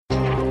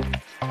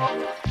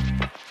Jordan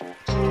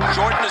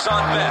is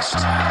on Best.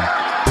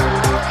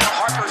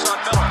 Harper's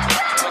on Miller.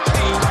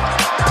 McKee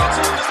gets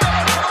it in the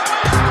middle.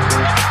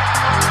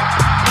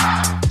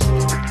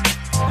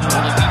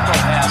 Oladipo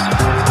has it.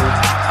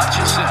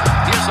 Hutchison.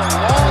 Here's a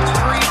long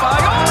three by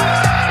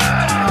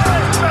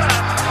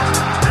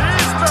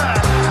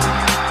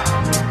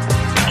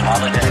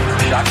Holiday.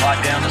 Shot clock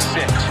down to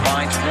 6.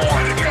 Finds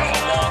Warren. Here's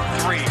a long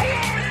three.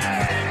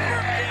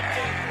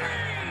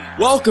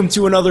 Welcome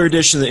to another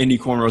edition of the Indy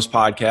Cornrows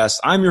podcast.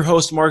 I'm your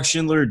host, Mark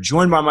Schindler,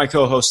 joined by my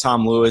co-host,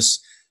 Tom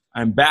Lewis.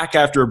 I'm back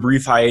after a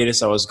brief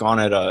hiatus. I was gone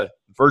at a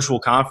virtual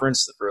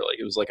conference for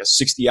it was like a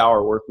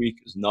 60-hour work week.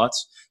 It was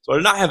nuts. So I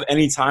did not have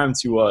any time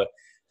to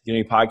get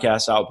any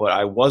podcasts out, but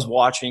I was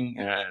watching,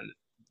 and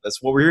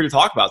that's what we're here to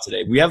talk about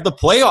today. We have the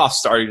playoffs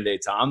starting today,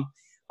 Tom.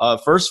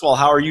 First of all,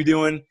 how are you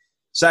doing?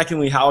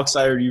 Secondly, how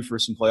excited are you for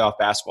some playoff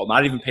basketball?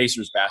 Not even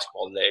Pacers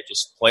basketball today,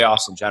 just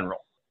playoffs in general.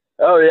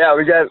 Oh yeah,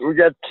 we got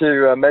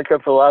to make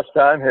up for lost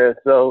time here.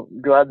 So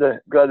glad to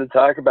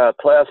talk about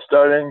playoffs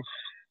starting.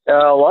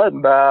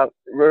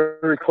 We're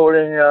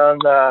recording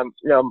on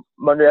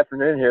Monday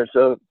afternoon here,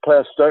 so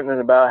playoffs starting in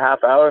about a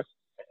half hour.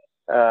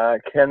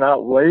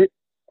 Cannot wait.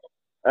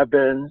 I've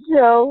been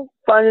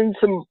finding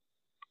some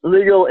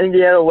legal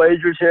Indiana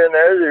wagers here and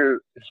there to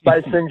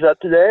spice things up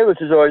today,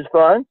 which is always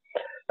fun.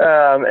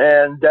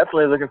 And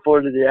definitely looking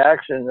forward to the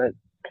action.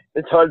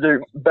 It's hard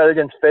to bet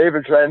against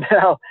favorites right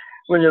now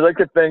when you look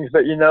at things,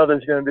 but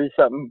there's going to be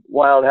something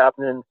wild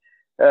happening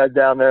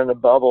down there in the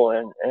bubble,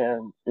 and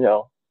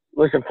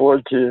looking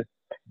forward to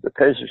the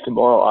Pacers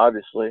tomorrow.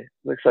 Obviously,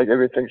 looks like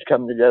everything's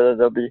coming together.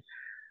 They'll be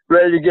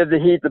ready to give the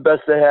Heat the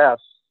best they have.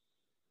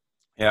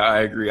 Yeah,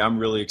 I agree. I'm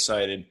really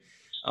excited.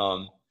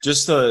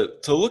 Just to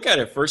look at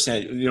it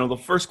firsthand, the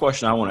first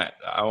question I want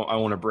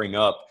to bring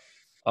up,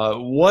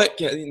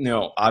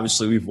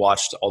 obviously we've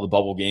watched all the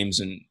bubble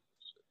games, and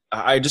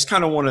I just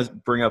kind of want to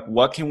bring up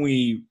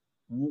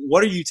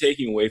what are you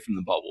taking away from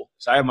the bubble?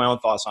 So I have my own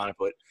thoughts on it,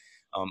 but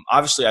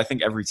obviously I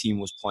think every team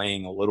was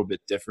playing a little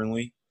bit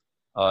differently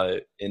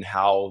in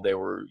how they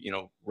were,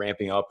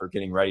 ramping up or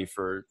getting ready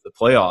for the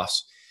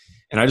playoffs.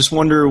 And I just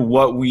wonder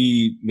what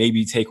we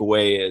maybe take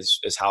away as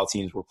how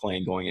teams were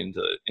playing going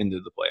into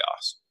the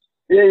playoffs.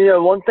 Yeah,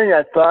 one thing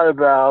I thought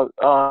about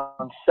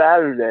on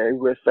Saturday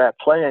with that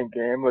play-in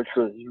game, which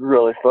was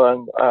really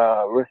fun,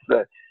 with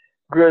the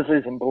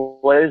Grizzlies and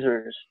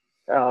Blazers,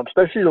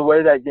 especially the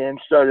way that game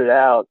started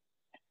out.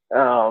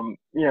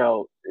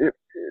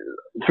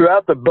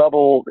 Throughout the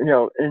bubble,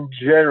 in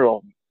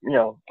general,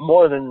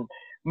 more than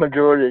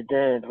majority of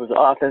games was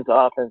offense,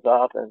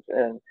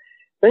 and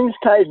things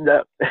tightened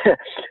up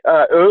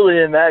early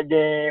in that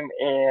game,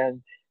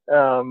 and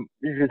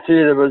you could see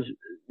there was,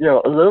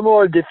 a little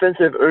more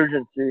defensive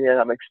urgency,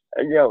 and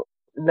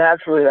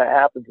naturally that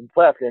happens in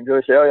playoff games. You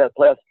always say, oh yeah,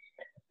 playoffs,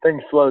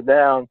 things slowed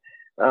down,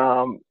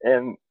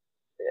 and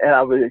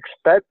I would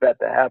expect that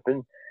to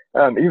happen,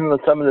 even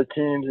with some of the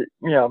teams,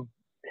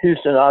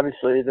 Houston,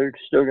 obviously, they're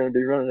still going to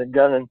be running and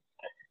gunning.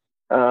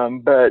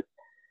 But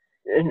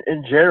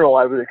in general,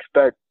 I would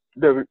expect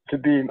there to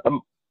be,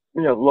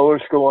 lower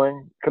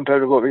scoring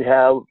compared to what we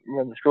have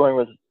when the scoring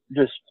was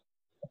just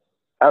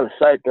out of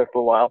sight there for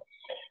a while.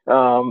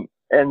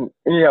 And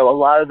a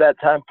lot of that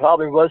time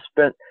probably was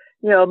spent,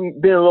 being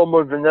a little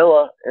more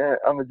vanilla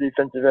on the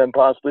defensive end,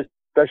 possibly,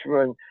 especially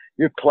when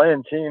you're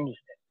playing teams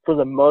for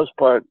the most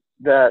part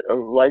that are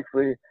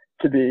likely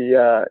to be,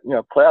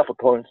 playoff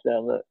opponents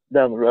down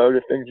the road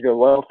if things go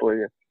well for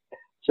you.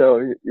 So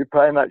you're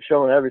probably not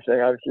showing everything.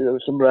 Obviously, there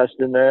was some rest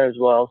in there as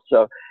well.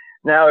 So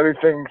now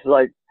everything's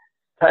like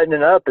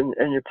tightening up, and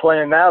you're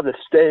playing now to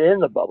stay in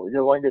the bubble. You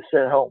don't want to get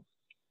sent home.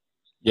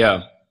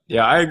 Yeah,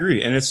 I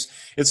agree. And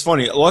it's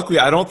funny. Luckily,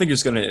 I don't think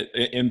it's going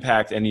to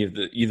impact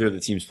either of the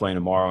teams playing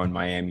tomorrow in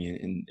Miami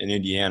and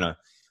Indiana.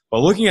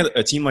 But looking at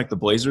a team like the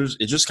Blazers,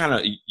 it just kind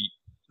of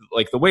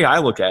like the way I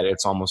look at it,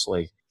 it's almost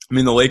like,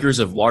 the Lakers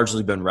have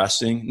largely been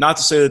resting. Not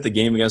to say that the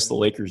game against the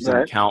Lakers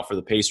didn't count for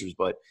the Pacers,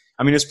 but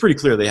it's pretty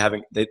clear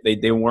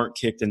they weren't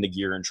kicked into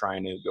gear and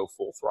trying to go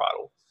full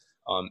throttle.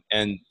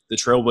 And the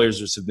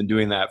Trailblazers have been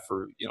doing that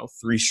for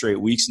 3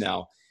 straight weeks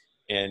now.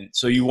 And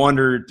so you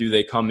wonder, do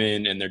they come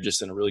in and they're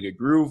just in a really good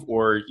groove,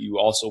 or you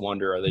also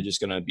wonder, are they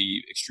just going to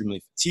be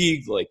extremely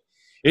fatigued? Like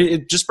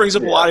it just brings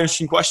up a lot of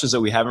interesting questions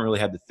that we haven't really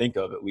had to think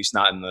of, at least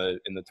not in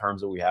the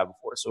terms that we have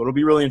before. So it'll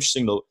be really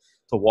interesting to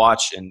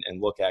watch and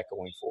look at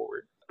going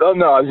forward. Oh,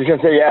 no, I was just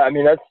going to say,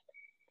 that's,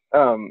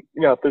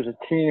 if there's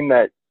a team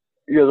that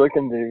you're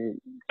looking to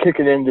kick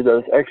it into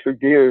those extra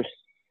gears,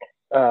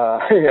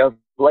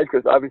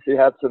 Lakers obviously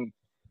have some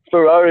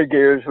Ferrari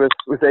gears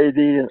with AD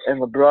and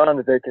LeBron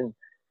that they can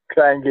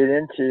try and get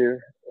into.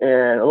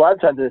 And a lot of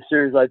times in a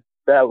series like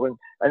that, when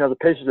I know the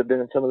Pacers have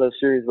been in some of those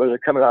series where they're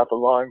coming off a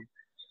long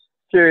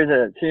series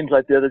and it seems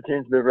like the other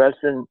team's been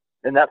resting,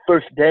 in that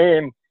first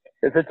game,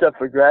 if it's up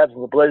for grabs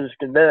and the Blazers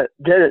can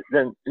get it,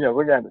 then,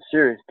 we're going to have a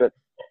series. But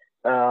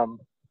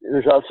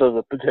there's also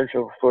the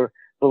potential for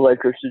the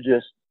Lakers to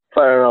just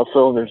fire on all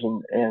cylinders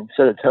and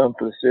set a tone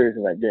for the series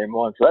in that game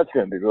 1. So that's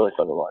going to be really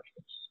fun to watch.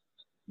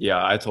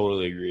 Yeah, I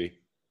totally agree.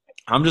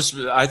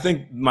 I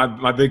think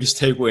my biggest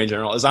takeaway in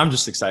general is I'm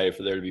just excited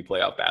for there to be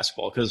playoff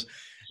basketball because,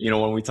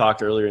 when we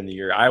talked earlier in the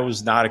year, I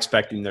was not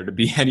expecting there to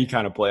be any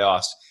kind of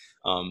playoffs.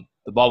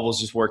 The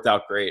bubbles just worked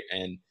out great,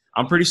 and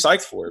I'm pretty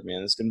psyched for it,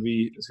 man. It's gonna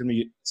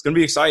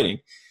be exciting.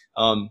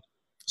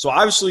 So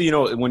obviously,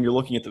 when you're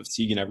looking at the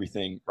fatigue and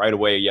everything, right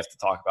away you have to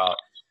talk about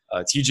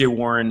T.J.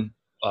 Warren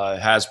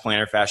has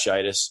plantar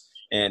fasciitis,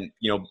 and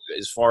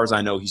as far as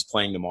I know, he's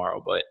playing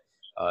tomorrow, but.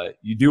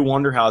 You do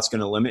wonder how it's going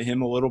to limit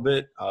him a little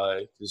bit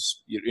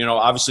because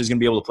obviously he's going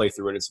to be able to play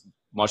through it. It's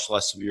much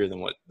less severe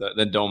than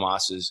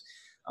Domas is,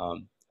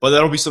 but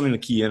that'll be something to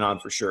key in on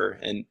for sure.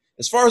 And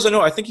as far as I know,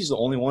 I think he's the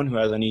only one who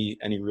has any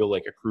real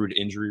accrued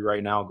injury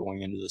right now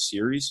going into the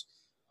series,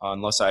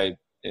 unless I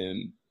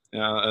need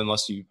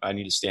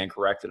to stand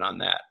corrected on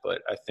that.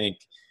 But I think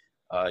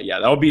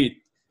that'll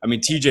be. I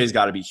mean, TJ's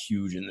got to be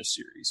huge in this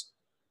series.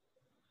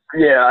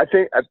 Yeah, I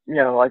think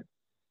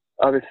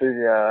obviously,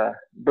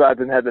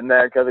 Brogdon had the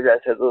neck. Other guys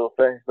had little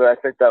things, but I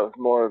think that was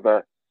more of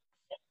a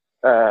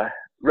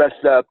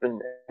rest up and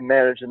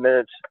manage the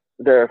minutes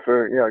there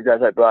for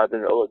guys like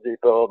Brogdon,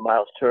 Oladipo,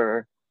 Miles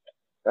Turner,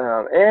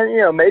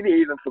 and maybe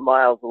even for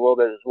Miles a little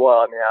bit as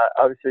well. I mean,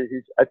 obviously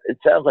it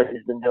sounds like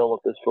he's been dealing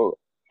with this for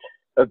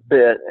a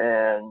bit,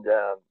 and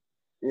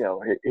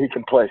he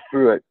can play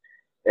through it.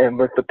 And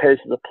with the pace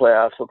of the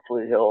playoffs,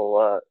 hopefully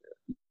he'll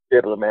be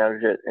able to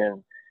manage it,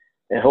 and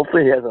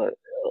hopefully he has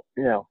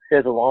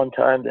a long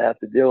time to have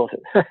to deal with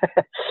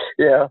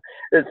it.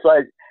 It's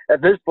like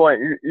at this point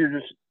you're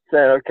just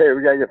saying, okay,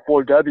 we got to get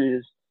 4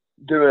 W's,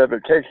 do whatever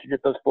it takes to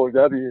get those 4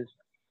 W's,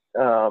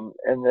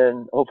 and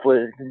then hopefully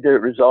you can get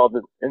it resolved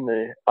in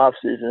the off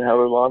season,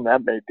 however long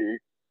that may be.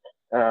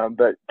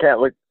 But can't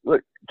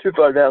look too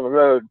far down the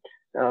road.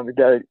 We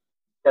got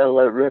to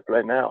let it rip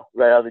right now,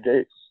 right out of the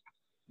gate.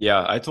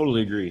 Yeah, I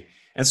totally agree.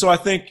 And so I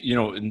think,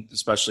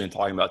 especially in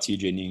talking about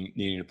TJ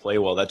needing to play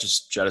well, that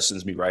just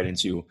jettisons me right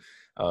into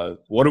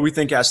what do we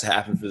think has to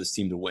happen for this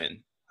team to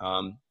win?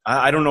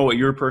 I don't know what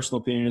your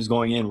personal opinion is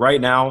going in right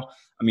now.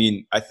 I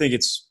mean, I think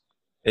it's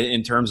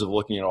in terms of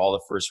looking at all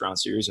the first round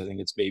series, I think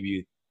it's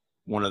maybe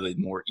one of the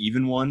more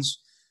even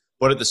ones.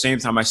 But at the same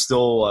time, I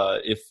still,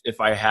 if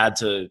I had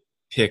to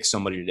pick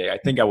somebody today, I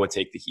think I would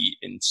take the Heat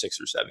in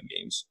 6 or 7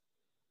 games.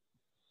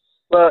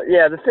 Well,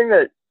 yeah, the thing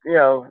that,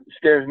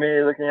 scares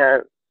me looking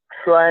at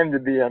trying to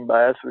be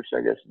unbiased, which I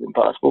guess is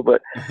impossible,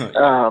 but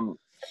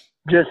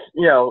just,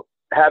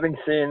 having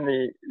seen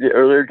the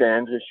earlier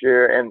games this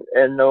year and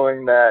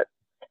knowing that,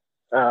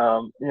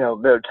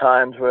 there are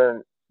times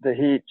when the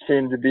Heat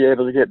seem to be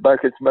able to get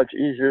buckets much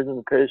easier than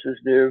the Pacers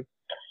do.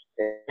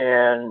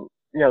 And,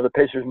 the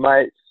Pacers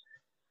might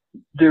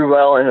do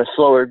well in a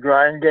slower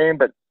grind game,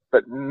 but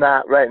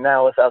not right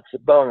now without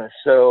Sabonis.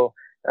 So,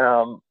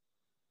 they're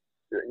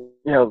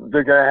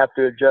going to have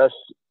to adjust,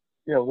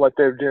 what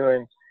they're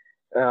doing,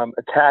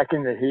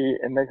 attacking the Heat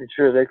and making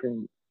sure they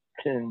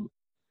can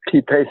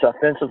keep pace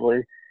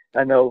offensively.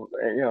 I know,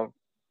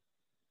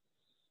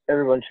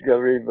 everyone should go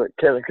read what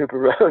Kevin Cooper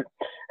wrote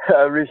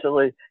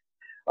recently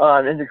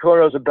on Indy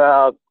Cornrows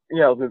about,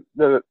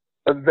 the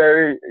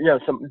very,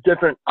 some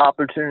different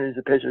opportunities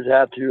the Pacers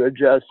have to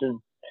adjust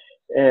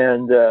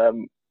and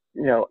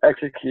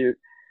execute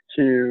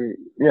to,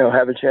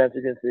 have a chance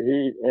against the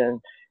Heat.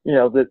 And,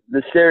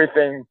 the scary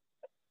thing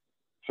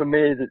for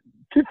me, the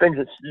 2 things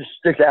that just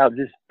stick out,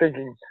 just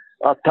thinking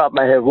off the top of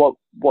my head, what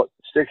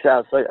sticks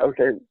out. It's like,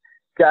 okay,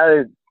 got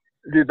to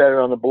do better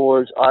on the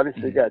boards.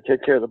 Obviously, got to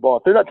take care of the ball.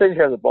 If they're not taking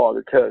care of the ball,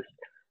 they're toast.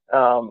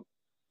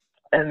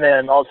 And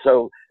then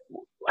also,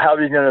 how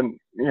are you going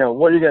to,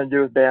 what are you going to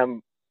do with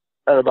Bam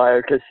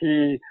Adebayo? Because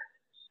he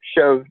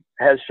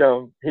has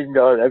shown he can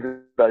go at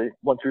everybody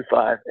 1 through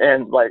 5,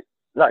 and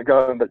not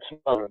going but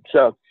smother them.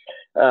 So,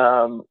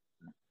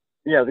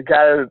 they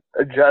got to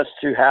adjust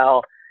to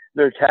how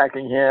they're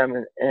attacking him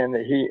and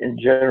the Heat in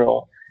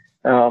general.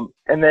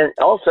 And then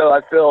also,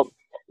 I feel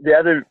the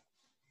other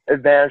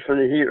advantage for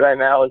the Heat right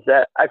now is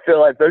that I feel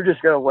like they're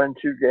just going to win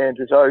 2 games.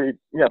 It's already,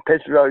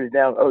 Pacers are already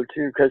down 0-2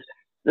 because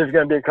there's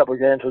going to be a couple of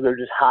games where they're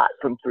just hot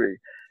from 3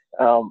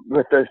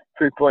 with those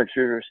 3-point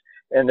shooters,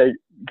 and they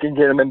can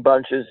get them in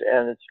bunches,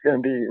 and it's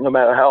going to be, no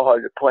matter how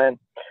hard you're playing,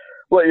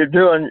 what you're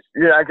doing,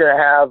 you're not going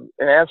to have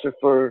an answer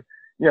for,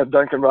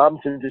 Duncan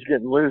Robinson just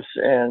getting loose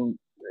and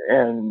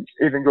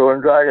even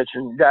Goran Dragic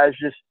and guys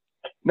just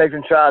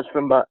making shots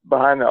from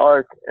behind the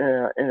arc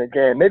in a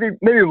game. Maybe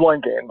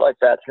 1 game like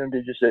that's going to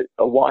be just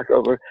a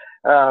walkover.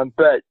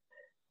 But,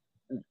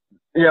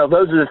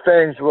 those are the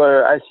things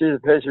where I see the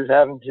Pacers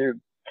having to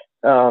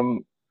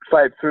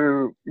fight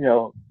through,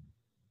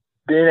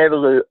 being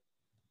able to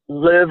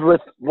live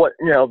with what,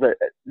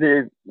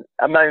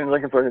 I'm not even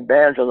looking for an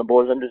advantage on the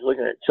boards. I'm just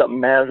looking at something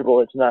manageable.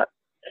 It's not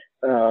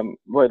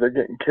where they're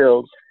getting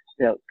killed.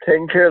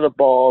 Taking care of the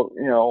ball,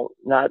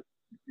 not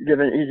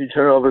giving easy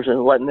turnovers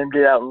and letting them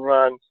get out and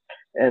run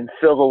and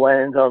fill the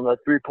lanes on the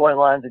 3-point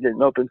lines and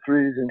getting open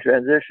threes in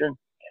transition.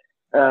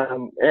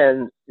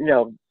 And,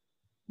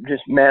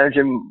 just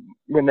managing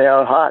when they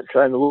are hot,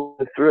 trying to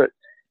live through it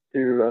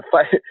to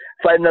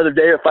fight another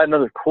day or fight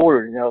another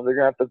quarter. They're going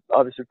to have to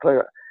obviously play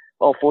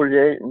all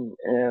 48,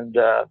 and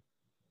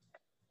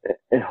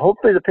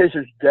hopefully the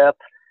Pacers'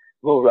 depth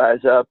will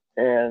rise up,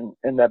 and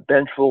that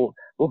bench will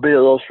be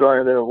a little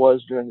stronger than it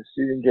was during the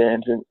seeding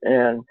games,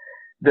 and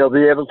they'll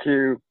be able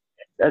to,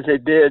 as they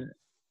did,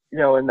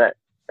 in that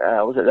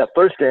was it that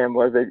first game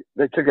where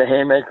they took a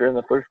haymaker in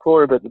the first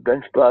quarter, but the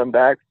bench brought them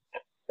back,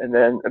 and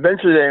then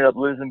eventually they ended up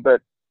losing.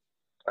 But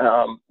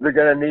they're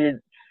going to need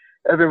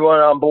everyone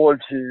on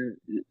board to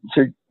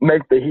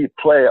make the Heat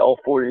play all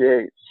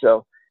 48.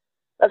 So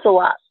that's a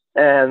lot,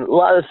 and a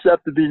lot of stuff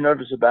to be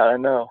nervous about, I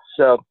know.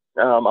 So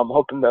I'm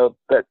hoping though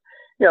that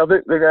they're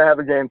going to have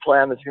a game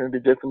plan that's going to be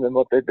different than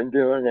what they've been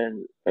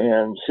doing,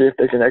 and see if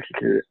they can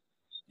execute it.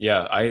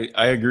 Yeah,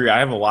 I agree. I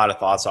have a lot of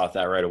thoughts off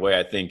that right away.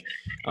 I think,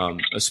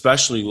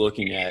 especially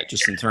looking at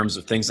just in terms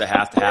of things that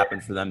have to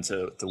happen for them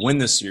to win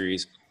this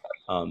series.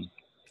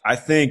 I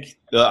think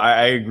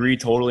I agree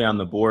totally on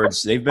the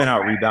boards. They've been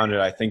out rebounded,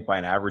 I think, by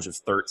an average of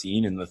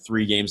 13 in the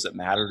 3 games that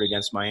mattered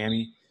against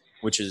Miami,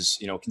 which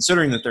is,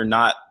 considering that they're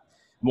not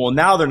 – well,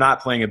 now they're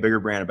not playing a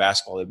bigger brand of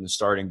basketball. They've been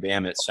starting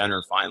Bam at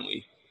center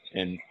finally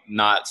and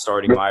not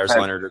starting Myers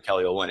Leonard or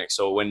Kelly Olynyk.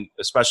 So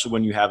especially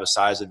when you have a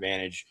size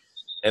advantage –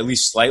 at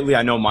least slightly.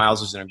 I know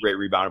Miles isn't a great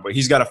rebounder, but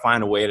he's got to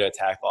find a way to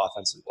attack the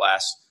offensive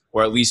glass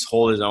or at least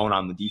hold his own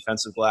on the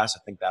defensive glass. I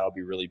think that'll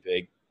be really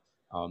big.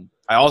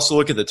 I also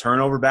look at the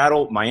turnover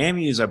battle.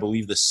 Miami is, I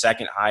believe, the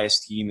second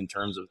highest team in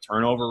terms of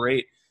turnover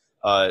rate.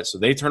 So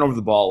they turn over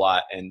the ball a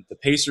lot, and the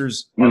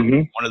Pacers are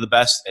one of the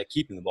best at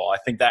keeping the ball. I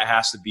think that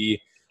has to be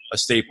a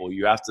staple.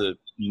 You have to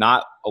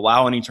not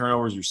allow any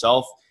turnovers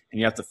yourself, and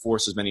you have to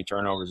force as many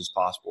turnovers as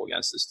possible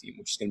against this team,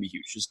 which is going to be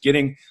huge. Just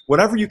getting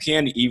whatever you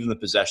can to even the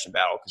possession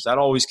battle, because that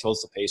always kills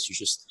the Pacers,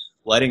 just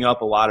letting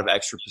up a lot of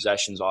extra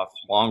possessions off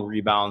long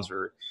rebounds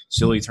or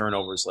silly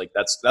turnovers. Like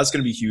that's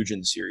going to be huge in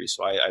the series.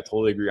 So I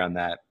totally agree on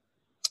that.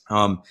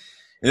 And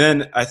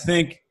then I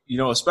think,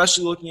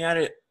 especially looking at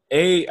it,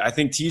 I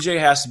think TJ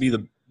has to be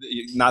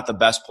not the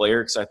best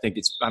player,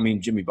 because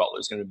Jimmy Butler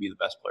is going to be the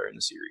best player in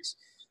the series.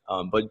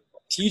 But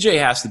TJ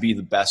has to be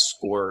the best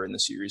scorer in the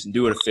series and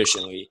do it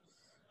efficiently.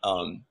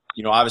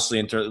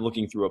 Obviously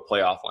looking through a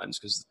playoff lens,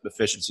 because the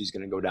efficiency is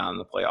going to go down in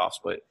the playoffs,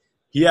 but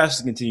he has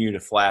to continue to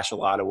flash a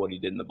lot of what he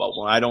did in the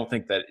bubble. And I don't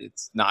think that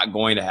it's not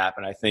going to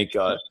happen. I think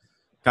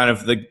kind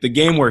of the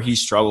game where he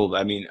struggled.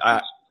 I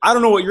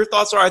don't know what your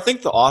thoughts are. I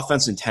think the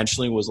offense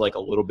intentionally was like a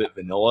little bit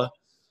vanilla.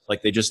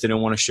 Like they just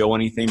didn't want to show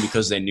anything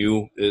because they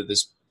knew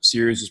this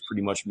series was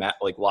pretty much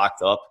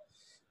locked up.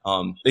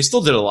 They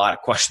still did a lot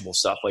of questionable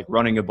stuff, like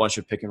running a bunch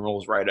of pick and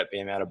rolls right at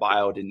Bam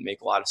Adebayo didn't make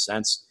a lot of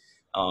sense.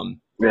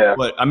 Yeah.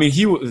 But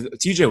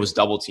TJ was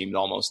double teamed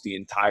almost the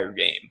entire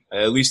game,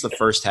 at least the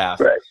first half.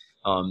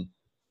 Right.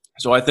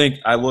 So I think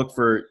I look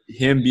for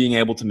him being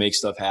able to make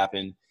stuff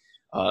happen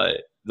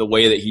the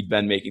way that he'd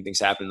been making things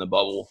happen in the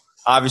bubble.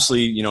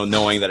 Obviously,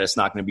 knowing that it's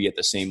not going to be at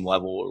the same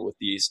level or with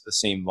the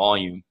same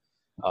volume,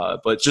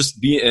 but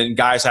and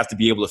guys have to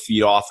be able to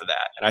feed off of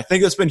that. And I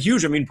think that's been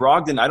huge.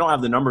 Brogdon, I don't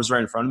have the numbers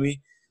right in front of me,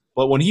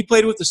 but when he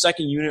played with the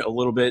second unit a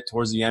little bit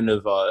towards the end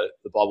of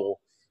the bubble,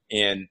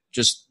 and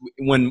just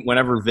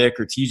whenever Vic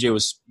or TJ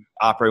was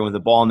operating with the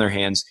ball in their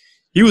hands,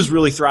 he was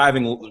really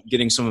thriving,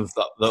 getting some of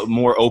the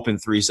more open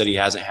threes that he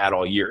hasn't had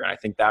all year. And I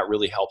think that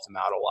really helped him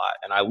out a lot.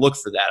 And I look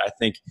for that. I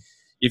think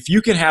if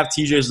you can have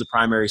TJ as the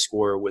primary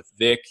scorer with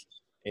Vic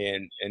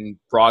and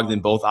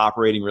Brogdon both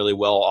operating really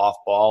well off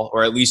ball,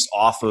 or at least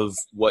off of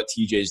what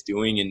TJ's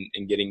doing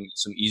and getting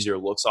some easier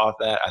looks off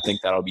that, I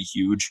think that'll be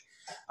huge.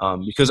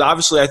 Because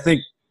obviously I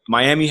think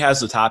Miami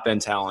has the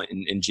top-end talent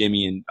in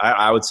Jimmy, and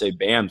I would say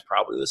Bam's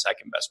probably the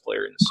second best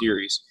player in the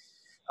series.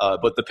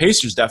 But the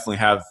Pacers definitely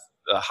have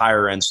a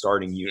higher-end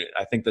starting unit.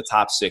 I think the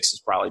top 6 is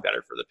probably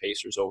better for the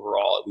Pacers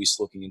overall, at least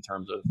looking in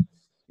terms of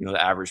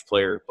the average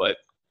player. But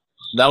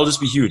that'll just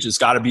be huge. It's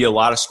got to be a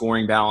lot of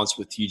scoring balance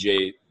with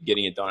TJ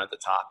getting it done at the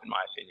top, in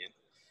my opinion.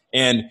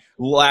 And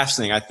last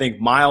thing, I think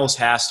Miles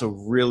has to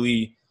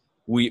really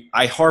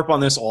I harp on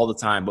this all the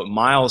time, but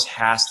Miles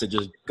has to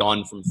just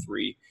gun from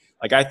 3.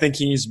 Like, I think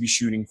he needs to be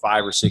shooting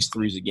 5 or 6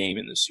 threes a game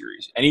in this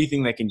series.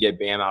 Anything that can get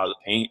Bam out of the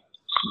paint.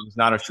 He's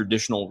not a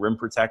traditional rim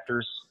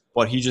protector,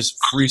 but he just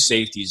free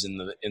safeties in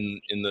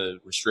the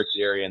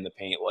restricted area in the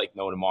paint like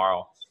no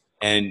tomorrow.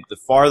 And the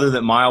farther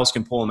that Miles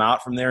can pull him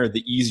out from there,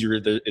 the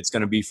easier it's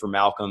going to be for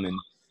Malcolm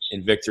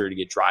and Victor to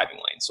get driving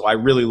lanes. So I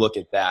really look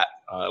at that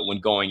when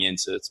going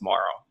into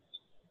tomorrow.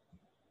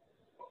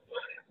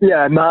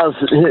 Yeah, Miles,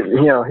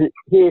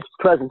 his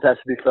presence has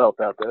to be felt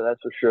out there,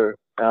 that's for sure.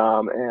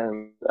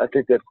 And I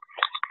think that,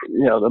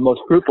 the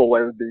most fruitful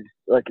way would be,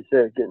 like you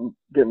said,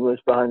 getting loose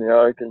behind the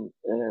arc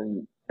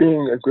and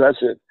being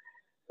aggressive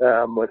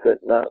with it,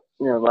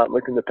 not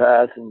looking to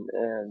pass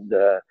and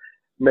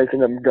making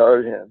them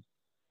guard him.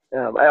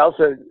 I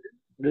also,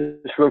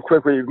 just real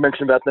quickly, you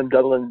mentioned about them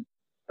doubling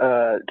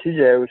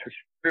TJ, which was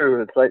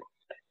true. It's like,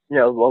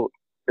 well,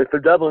 if they're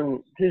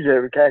doubling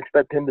TJ, we can't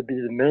expect him to be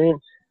the main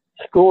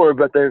scorer,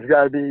 but there's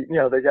got to be,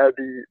 they got to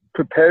be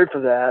prepared for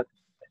that.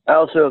 I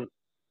also,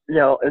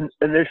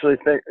 initially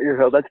think,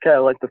 that's kind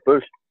of like the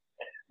first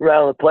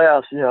round of the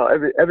playoffs,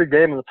 every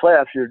game in the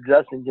playoffs, you're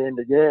adjusting game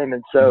to game.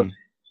 And so,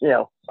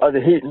 are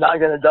the Heat not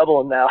going to double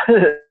them now?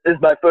 Is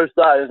my first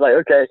thought. It's like,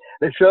 okay,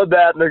 they showed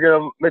that and they're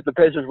going to make the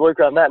Pacers work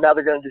on that. Now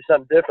they're going to do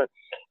something different.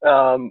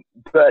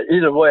 But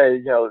either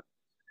way,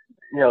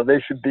 they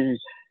should be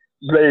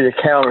ready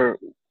to counter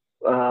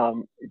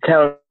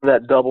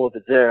that double if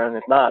it's there. And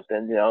if not,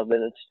 then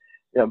it's,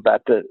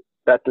 back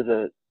to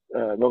the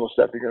normal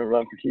stuff you're going to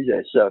run for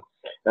TJ. So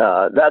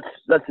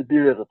that's the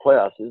beauty of the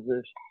playoffs is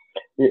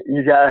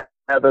you got to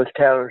have those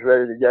counters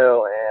ready to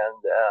go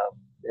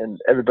and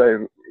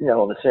everybody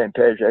on the same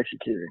page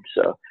executing.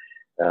 So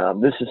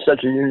this is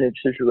such a unique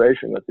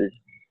situation with these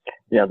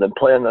them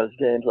playing those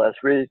games last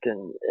week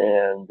and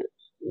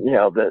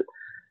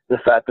the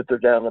fact that they're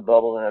down in the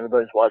bubble and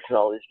everybody's watching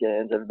all these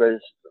games.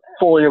 Everybody's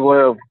fully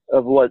aware of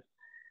what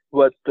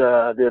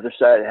the other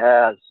side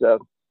has. So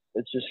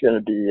it's just going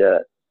to be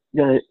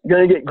going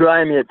to get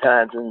grimy at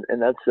times,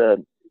 and that's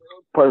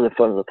part of the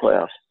fun of the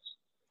playoffs.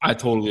 I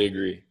totally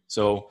agree.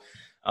 So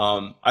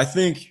I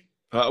think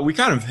we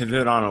kind of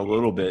hit on a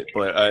little bit,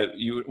 but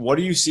what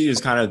do you see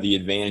as kind of the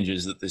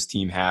advantages that this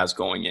team has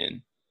going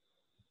in?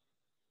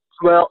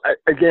 Well,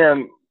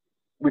 again,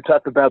 we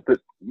talked about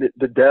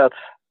the depth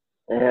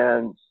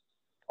and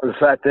the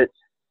fact that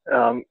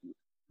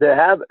they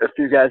have a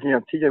few guys,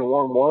 TJ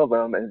Warren, one of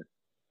them,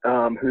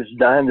 and who's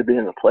dying to be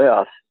in the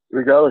playoffs,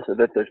 regardless of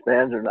if there's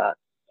fans or not.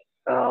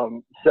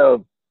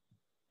 So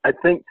I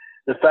think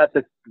the fact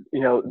that,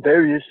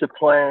 they're used to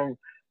playing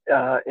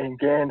in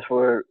games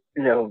where,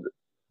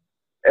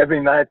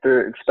 every night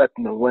they're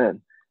expecting to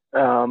win.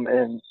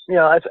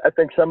 I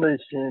think some of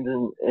these teams,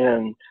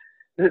 and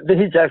the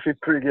Heat's actually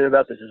pretty good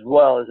about this as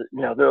well, is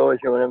that, they're always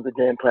going into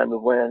the game plan to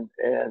win.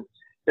 And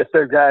if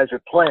their guys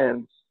are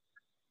playing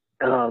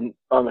on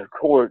the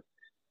court,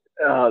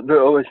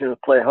 they're always going to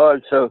play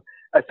hard. So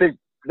I think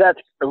that's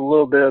a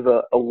little bit of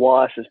a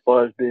wash as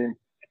far as being,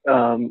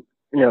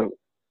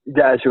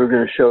 guys who are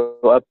going to show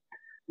up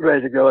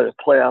ready to go at a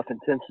playoff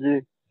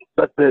intensity.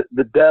 But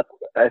the depth,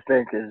 I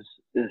think, is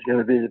going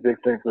to be the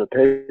big thing for the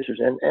Pacers.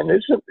 And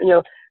there's some,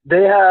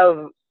 they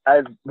have,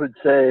 I would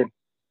say,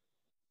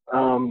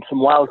 some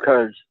wild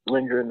cards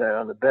lingering there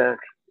on the bench,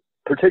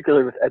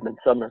 particularly with Edmund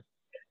Sumner.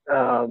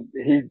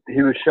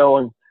 He was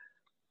showing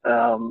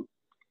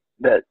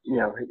that,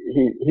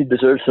 he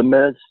deserves some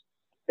minutes.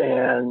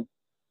 And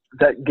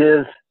that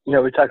gives,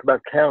 we talk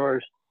about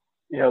counters,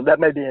 that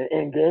may be an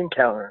in-game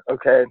counter.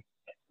 Okay,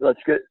 let's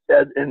get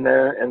Ed in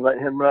there and let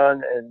him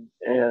run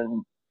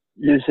and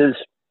use his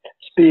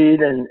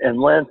speed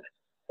and length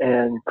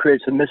and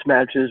create some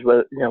mismatches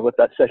with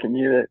that second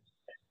unit.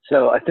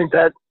 So I think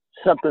that's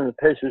something the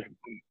Pacers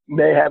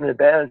may have an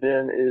advantage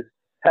in, is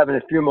having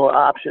a few more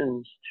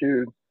options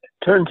to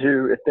turn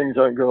to if things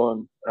aren't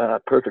going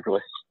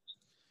perfectly.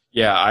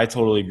 Yeah, I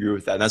totally agree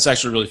with that. That's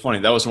actually really funny.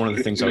 That was one of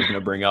the things I was going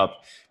to bring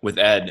up with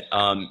Ed.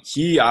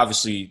 He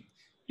obviously –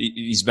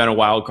 he's been a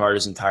wild card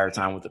his entire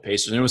time with the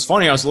Pacers. And it was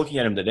funny, I was looking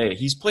at him today.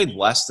 He's played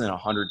less than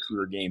 100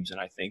 career games, and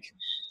I think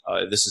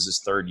this is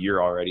his third year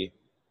already.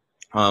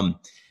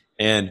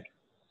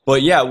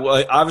 But yeah,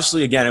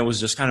 obviously, again, it was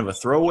just kind of a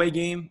throwaway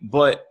game.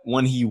 But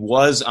when he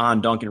was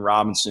on Duncan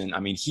Robinson, I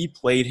mean, he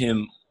played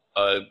him,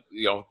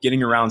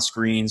 getting around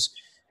screens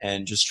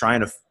and just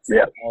trying to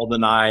ball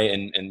deny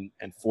and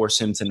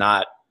force him to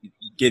not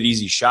get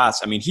easy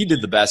shots. I mean, he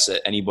did the best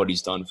that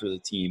anybody's done for the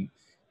team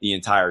the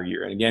entire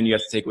year. And again, you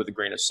have to take it with a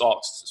grain of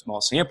salt. It's a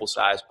small sample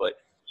size, but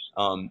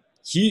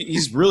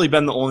he's really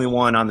been the only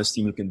one on this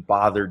team who can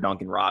bother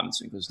Duncan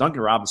Robinson, because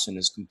Duncan Robinson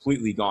has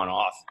completely gone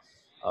off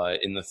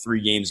in the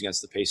 3 games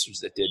against the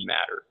Pacers that did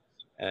matter.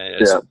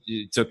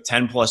 He took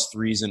 10-plus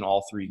threes in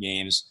all 3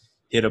 games,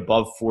 hit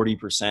above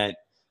 40%,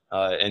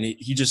 and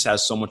he just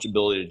has so much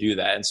ability to do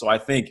that. And so I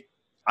think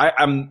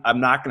I'm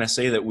not going to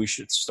say that we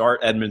should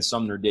start Edmund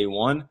Sumner day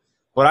one,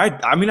 but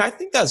I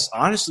think that's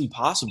honestly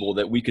possible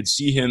that we could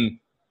see him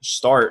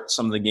start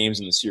some of the games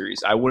in the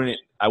series. I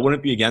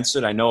wouldn't be against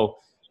it. I know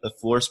the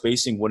floor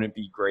spacing wouldn't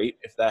be great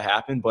if that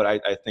happened, but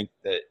I think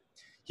that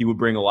he would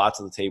bring a lot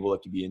to the table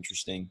that could be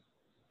interesting.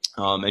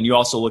 And you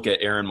also look at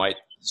Aaron might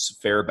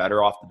fare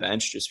better off the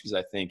bench, just because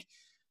I think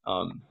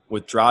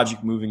with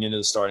Dragic moving into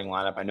the starting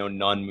lineup, I know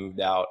Nunn moved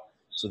out,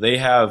 so they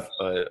have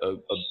a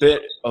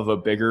bit of a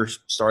bigger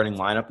starting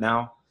lineup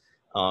now.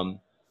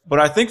 But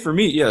I think for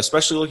me,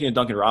 especially looking at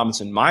Duncan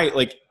Robinson,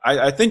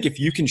 I think if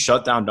you can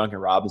shut down Duncan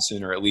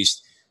Robinson, or at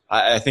least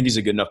I think he's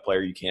a good enough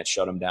player you can't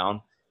shut him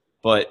down.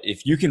 But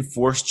if you can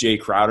force Jay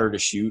Crowder to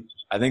shoot,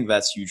 I think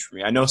that's huge for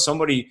me. I know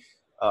somebody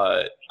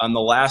on the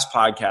last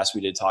podcast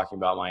we did talking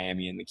about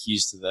Miami and the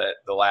keys to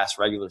the last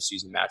regular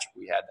season matchup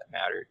we had that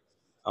mattered.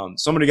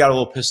 Somebody got a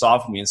little pissed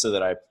off at me and said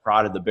that I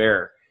prodded the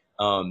bear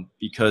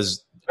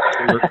because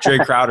Jay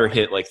Crowder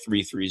hit like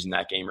 3 threes in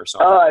that game or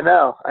something. Oh, I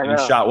know.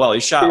 He shot well. He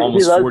shot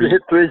almost 40. He loves to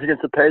hit threes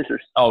against the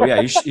Pacers. Oh,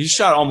 yeah. He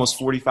shot almost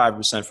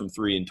 45% from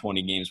 3 in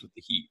 20 games with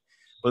the Heat.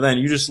 But then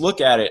you just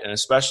look at it, and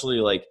especially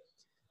like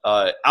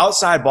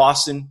outside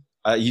Boston,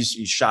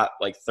 he shot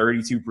like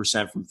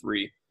 32% from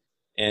 3.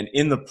 And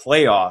in the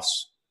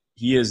playoffs,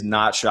 he has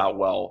not shot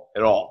well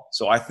at all.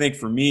 So I think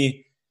for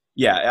me,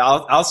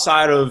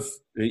 outside of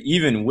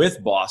even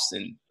with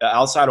Boston,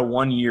 outside of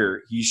 1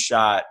 year, he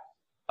shot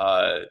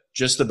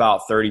just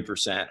about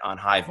 30% on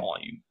high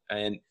volume.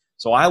 And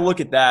so I look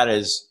at that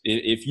as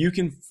if you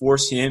can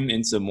force him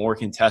into more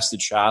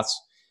contested shots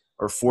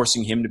or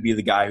forcing him to be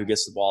the guy who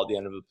gets the ball at the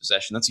end of a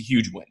possession, that's a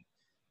huge win.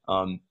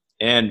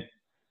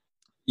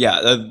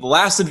 The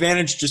last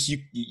advantage, just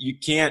you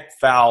can't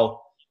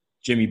foul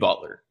Jimmy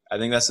Butler. I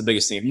think that's the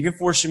biggest thing. If you can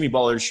force Jimmy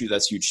Butler to shoot,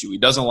 that's huge too. He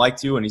doesn't like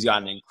to, and he's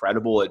gotten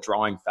incredible at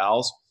drawing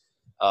fouls.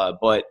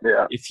 But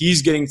if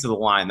he's getting to the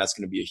line, that's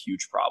going to be a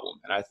huge problem.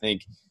 And I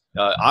think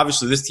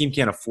obviously this team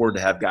can't afford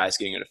to have guys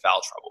getting into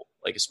foul trouble.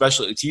 Like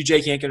especially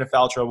TJ can't get into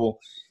foul trouble,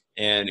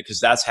 and because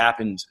that's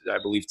happened, I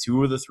believe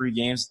 2 of the 3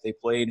 games that they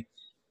played,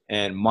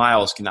 and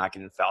Miles cannot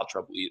get into foul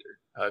trouble either.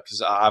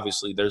 Because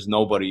obviously there's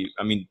nobody.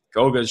 I mean,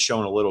 Goga's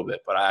shown a little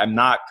bit, but I'm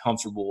not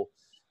comfortable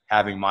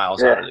having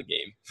Miles out of the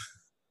game.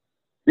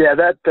 Yeah,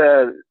 that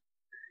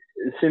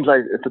it seems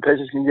like if the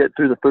Pacers can get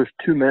through the first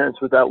 2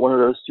 minutes without one of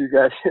those 2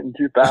 guys hitting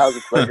 2 fouls,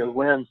 it's like a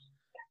win.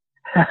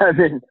 I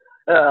mean,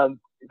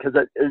 because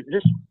it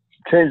just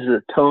changes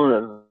the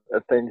tone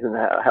of things and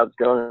how it's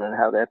going and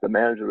how they have to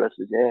manage the rest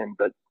of the game.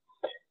 But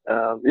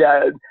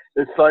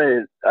it's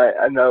funny.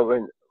 I know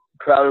when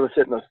Crowder was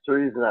hitting those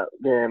threes in that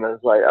game, I was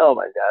like, oh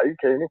my God, are you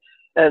kidding me?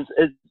 And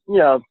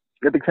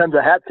it becomes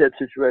a hat tip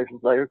situation.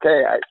 It's like,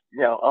 okay,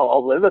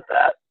 I'll live with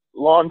that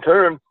long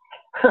term,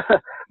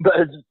 but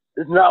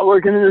it's not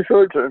working in the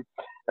short term.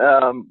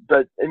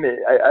 But I mean,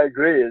 I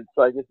agree. It's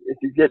like if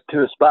you get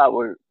to a spot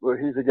where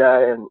he's a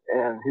guy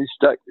and he's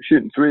stuck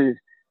shooting threes,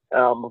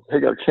 we'll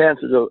take our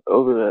chances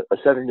over a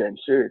 7-game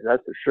series.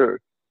 That's for sure.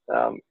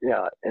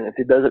 And if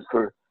he does it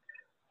for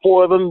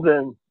 4 of them,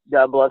 then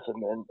God bless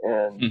him.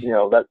 And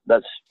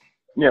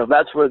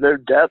that's where their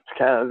depth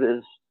kind of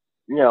is.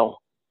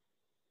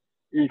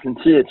 You can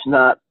see it's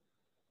not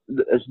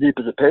as deep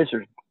as the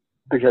Pacers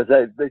because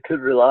they could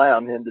rely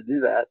on him to do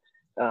that.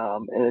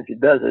 And if he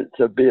does it,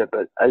 so be it.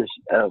 But I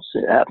don't see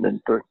it happening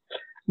for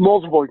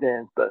multiple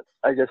games. But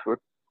I guess we're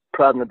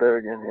prodding the bear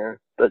again here.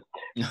 But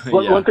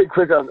one thing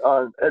quick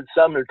on Ed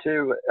Sumner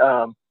too.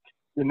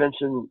 You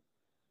mentioned,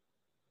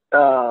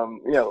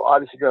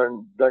 obviously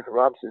guarding Duncan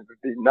Robinson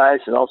would be nice,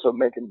 and also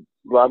making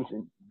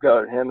Robinson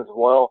guard him as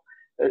well.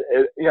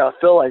 I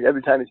feel like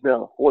every time he's been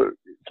on the floor,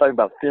 talking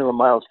about feeling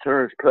Miles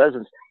Turner's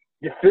presence,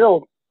 you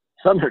feel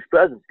Sumner's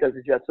presence because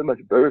he's got so much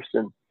burst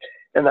and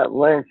that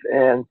length.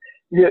 And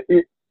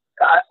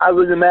I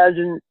would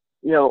imagine,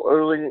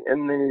 early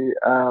in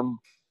the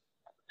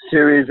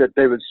series that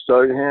they would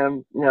start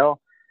him,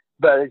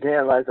 But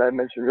again, as I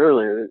mentioned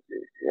earlier,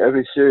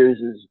 every series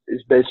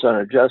is based on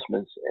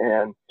adjustments,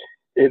 and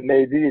it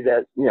may be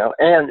that,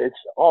 and it's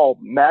all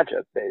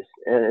matchup based,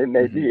 and it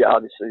may be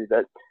obviously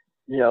that,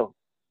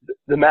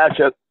 the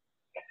matchup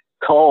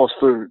calls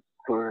for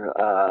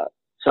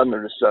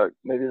Sumner to start.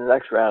 Maybe the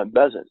next round it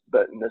doesn't,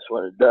 but in this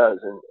one it does,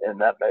 and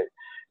that may,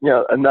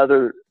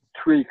 another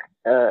tweak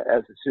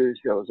as the series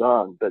goes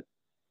on. But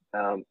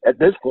at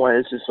this point,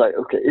 it's just like,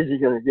 okay, is he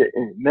going to get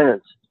any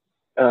minutes?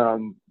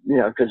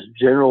 Because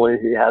generally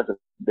he hasn't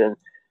been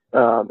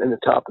in the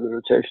top of the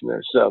rotation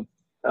there. So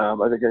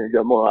are they going to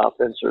go more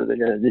offense, or are they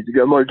going to need to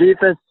go more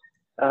defense?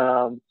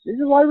 This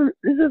is why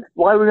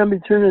we're going to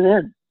be tuning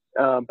in.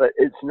 But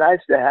it's nice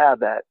to have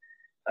that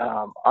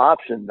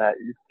option that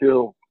you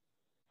feel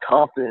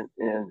confident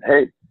in.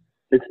 Hey,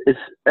 it's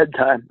Ed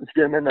time. Let's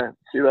get him in there.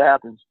 See what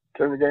happens.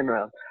 Turn the game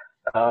around.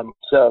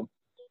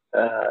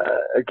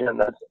 Again,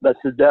 that's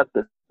the depth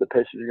that the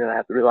Pacers are going to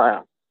have to rely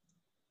on.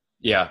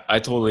 Yeah, I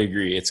totally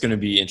agree. It's going to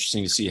be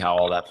interesting to see how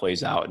all that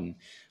plays out, and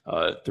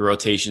the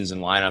rotations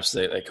and lineups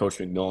that Coach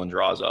McMillan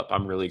draws up.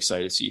 I'm really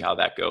excited to see how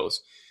that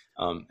goes.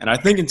 And I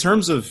think in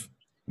terms of,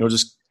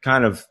 just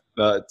kind of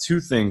 2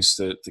 things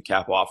to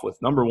cap off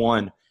with. Number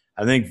one,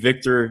 I think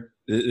Victor,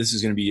 this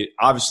is going to be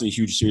obviously a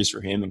huge series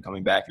for him and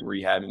coming back and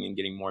rehabbing and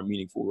getting more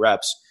meaningful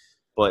reps.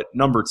 But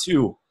number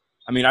 2,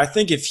 I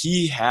think if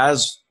he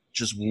has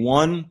just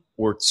 1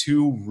 or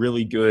 2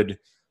 really good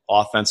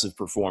offensive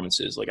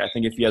performances, I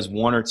think if he has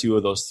 1 or 2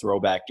 of those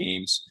throwback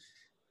games,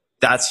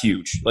 that's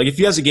huge. If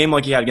he has a game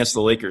like he had against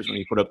the Lakers when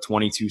he put up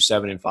 22,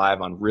 7, and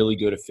 5 on really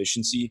good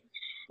efficiency,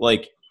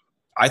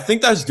 I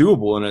think that's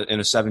doable in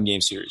a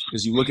 7-game series,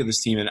 because you look at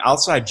this team, and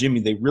outside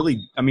Jimmy,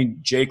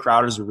 Jay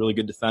Crowder's a really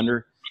good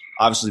defender.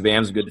 Obviously,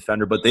 Bam's a good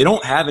defender, but they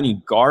don't have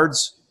any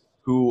guards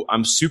who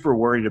I'm super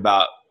worried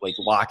about,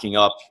 locking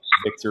up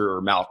Victor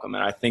or Malcolm.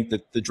 And I think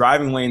that the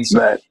driving lanes,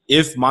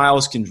 if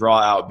Miles can draw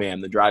out Bam,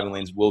 the driving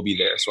lanes will be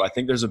there. So I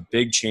think there's a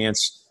big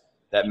chance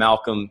that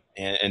Malcolm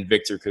and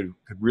Victor could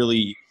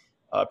really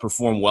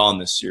perform well in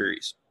this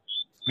series.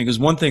 Because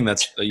one thing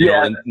that's,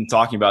 in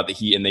talking about the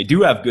Heat, and they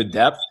do have good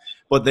depth,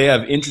 but they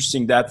have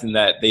interesting depth in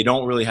that they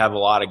don't really have a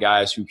lot of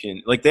guys who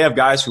can – they have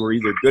guys who are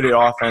either good at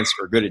offense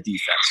or good at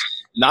defense.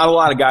 Not a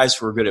lot of guys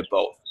who are good at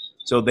both.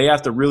 So they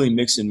have to really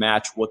mix and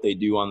match what they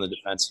do on the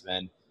defensive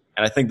end.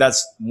 And I think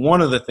that's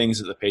one of the things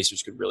that the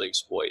Pacers could really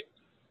exploit.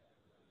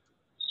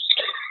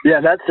 Yeah,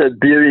 that's the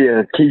beauty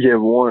of T.J.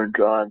 Warren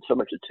drawing so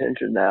much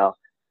attention now.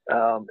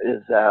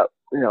 Is that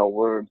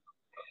we're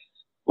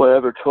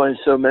whatever 20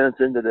 so minutes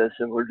into this,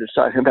 and we're just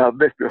talking about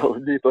Victor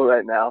Oladipo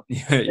right now.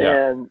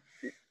 Yeah.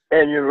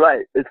 And you're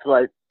right. It's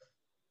like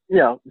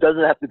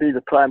doesn't have to be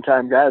the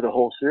primetime guy the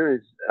whole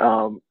series,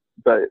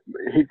 but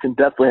he can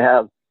definitely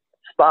have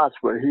spots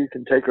where he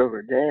can take over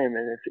a game,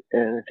 and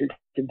if he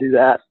can do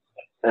that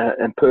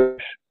and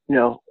push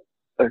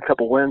a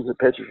couple wins the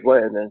pitcher's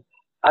way, and then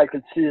I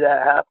could see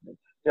that happening.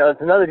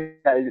 It's another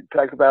guy you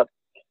talk about.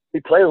 He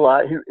played a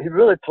lot. He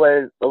really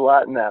played a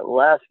lot in that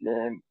last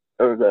game,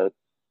 or the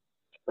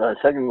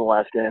second to the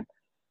last game,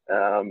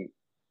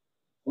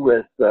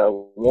 with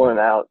one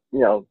out.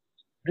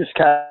 Just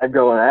kind of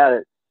going at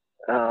it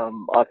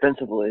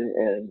offensively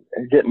and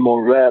getting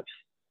more reps,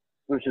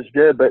 which is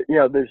good. But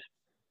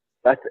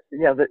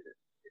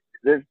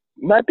there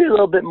might be a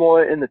little bit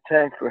more in the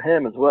tank for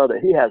him as well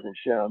that he hasn't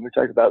shown. We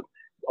talked about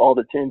all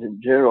the teams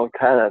in general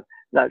kind of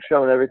not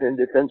showing everything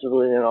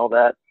defensively and all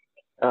that.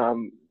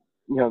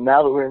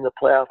 Now that we're in the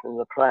playoffs in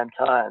the prime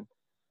time,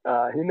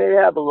 he may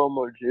have a little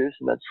more juice,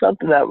 and that's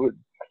something that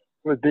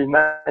would be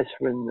nice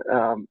when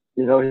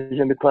he's going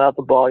to be playing out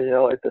the ball.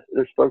 If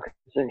there's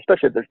focusing,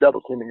 especially if there's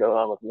double teaming going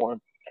on with one.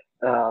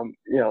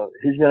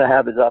 He's going to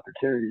have his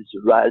opportunities to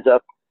rise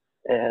up,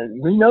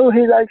 and we know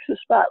he likes the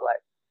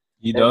spotlight.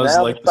 He does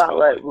like the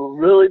spotlight. Will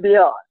really be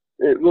on.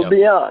 It will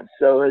be on.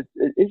 So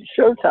it's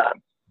showtime.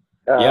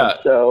 I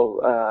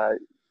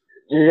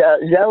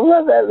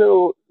love that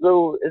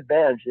little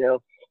advantage,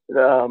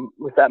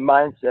 with that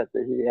mindset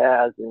that he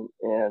has,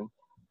 and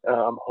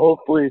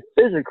hopefully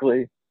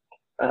physically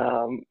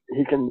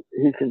he can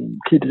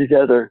keep it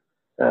together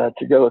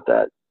to go with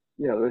that,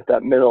 with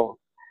that middle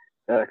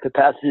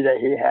capacity that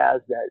he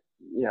has. That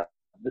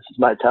this is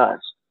my time.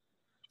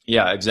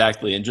 Yeah,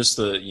 exactly. And just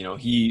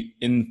he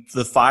in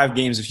the 5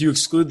 games, if you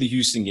exclude the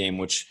Houston game,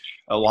 which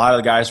a lot of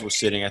the guys were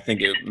sitting, I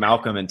think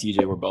Malcolm and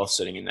TJ were both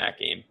sitting in that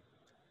game.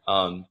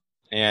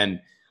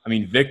 And I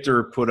mean,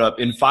 Victor put up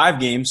in 5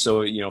 games.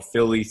 So,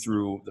 Philly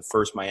through the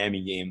first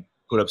Miami game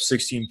put up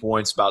 16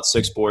 points, about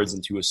 6 boards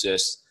and 2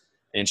 assists,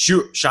 and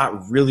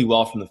shot really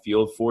well from the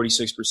field,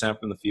 46%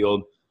 from the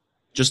field,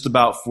 just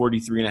about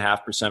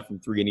 43.5% from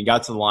 3. And he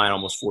got to the line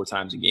almost 4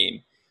 times a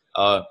game.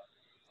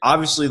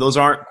 Obviously, those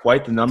aren't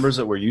quite the numbers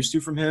that we're used to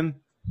from him.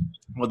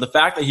 But the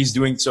fact that he's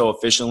doing so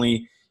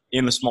efficiently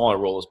in the smaller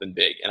role has been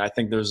big. And I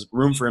think there's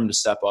room for him to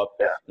step up.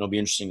 Yeah. It'll be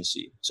interesting to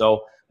see.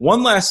 So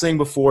one last thing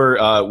before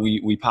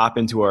we pop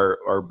into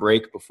our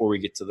break, before we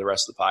get to the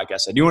rest of the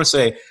podcast, I do want to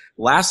say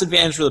last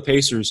advantage for the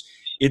Pacers.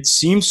 It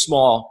seems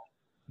small,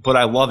 but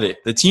I love it.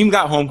 The team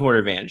got home court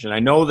advantage, and I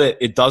know that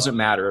it doesn't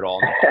matter at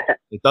all.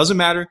 It doesn't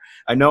matter.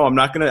 I know I'm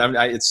not going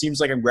to – it seems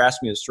like I'm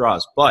grasping at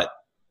straws, but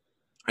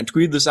I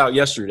tweeted this out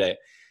yesterday.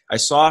 I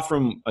saw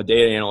from a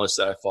data analyst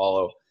that I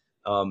follow,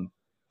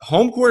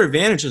 home court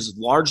advantage is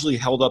largely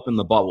held up in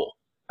the bubble.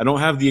 I don't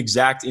have the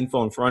exact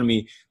info in front of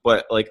me,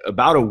 but like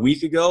about a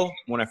week ago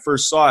when I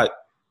first saw it,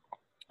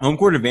 home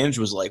court advantage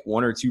was like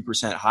 1 or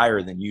 2%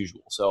 higher than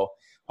usual. So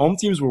home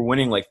teams were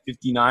winning like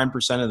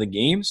 59% of the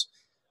games,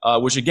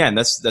 which again,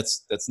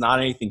 that's not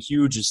anything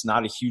huge. It's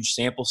not a huge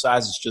sample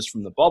size. It's just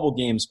from the bubble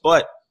games,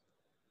 but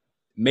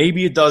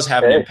maybe it does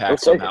have an impact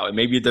somehow. And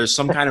maybe there's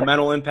some kind of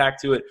mental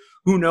impact to it.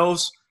 Who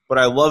knows? But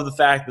I love the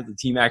fact that the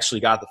team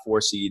actually got the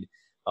 4 seed.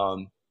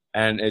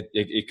 And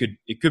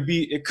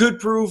it could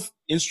prove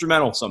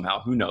instrumental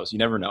somehow. Who knows? You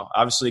never know.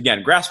 Obviously,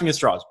 again, grasping at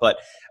straws, but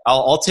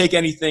I'll take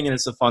anything, and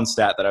it's a fun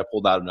stat that I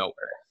pulled out of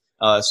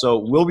nowhere. So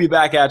we'll be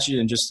back at you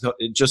in just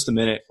a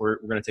minute. We're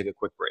going to take a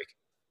quick break.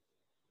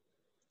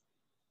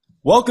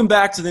 Welcome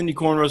back to the Indy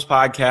Cornrows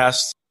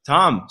podcast,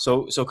 Tom.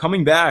 So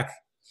coming back,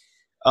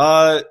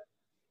 I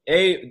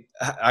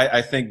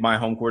think my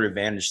home court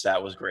advantage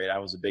stat was great. I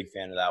was a big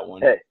fan of that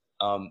one. Hey.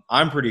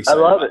 I'm pretty excited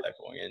about that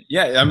going in.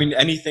 Yeah, I mean,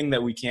 anything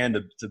that we can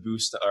to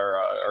boost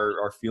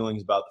our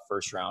feelings about the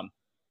first round.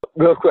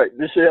 Real quick,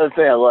 this is the other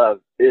thing I love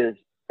is,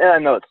 and I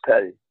know it's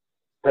petty,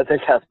 but they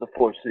got the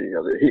 4 seed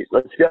of the Heat.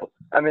 Let's go.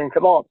 I mean,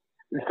 come on.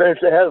 We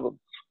finished ahead of them.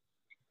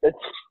 It's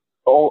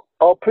all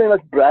pretty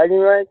much bragging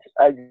rights.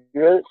 I get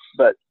it,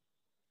 but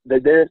they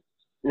did,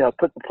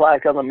 put the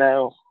plaque on the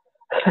mantle,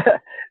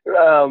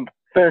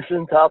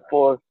 finishing top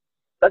 4.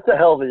 That's a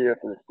hell of a year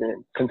for this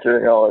team,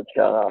 considering all that's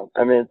gone on.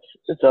 I mean,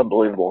 it's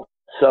unbelievable.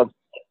 So,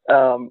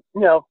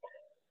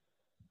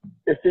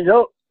 if you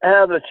don't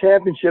have a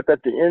championship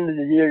at the end of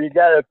the year, you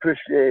got to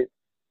appreciate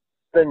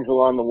things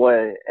along the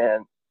way.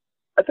 And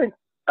I think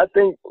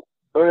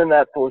earning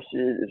that 4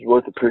 seed is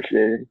worth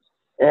appreciating.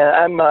 And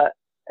I'm not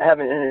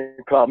having any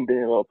problem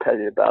being a little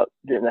petty about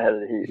getting ahead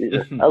of the Heat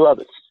either. I love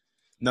it.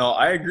 No,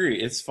 I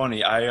agree. It's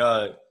funny.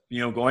 I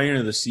going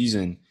into the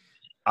season,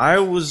 I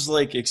was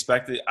like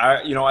expected.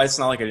 It's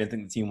not like I didn't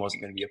think the team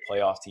wasn't going to be a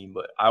playoff team,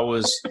 but I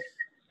was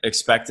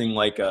expecting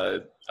like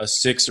a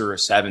 6 or a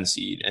 7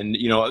 seed, and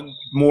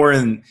more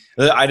in.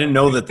 I didn't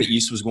know that the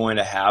East was going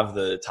to have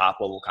the top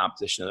level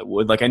competition that it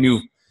would. Like I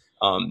knew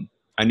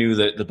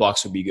that the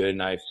Bucks would be good,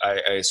 and I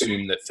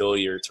assumed that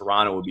Philly or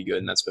Toronto would be good,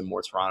 and that's been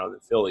more Toronto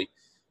than Philly.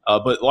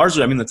 But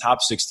largely, I mean, the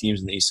top 6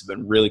 teams in the East have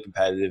been really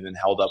competitive and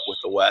held up with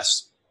the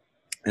West.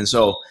 And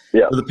so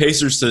for the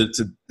Pacers to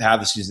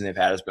have the season they've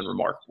had has been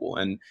remarkable.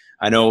 And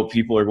I know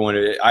people are going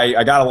to –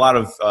 I got a lot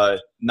of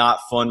not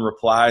fun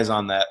replies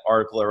on that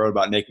article I wrote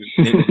about Nate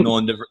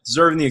McMillan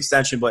deserving the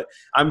extension, but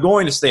I'm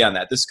going to stay on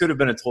that. This could have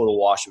been a total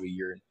wash of a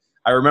year. And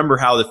I remember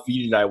how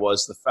defeated I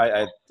was.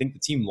 I think the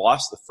team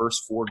lost the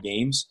first 4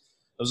 games.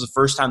 It was the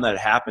first time that had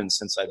happened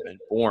since I've been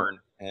born,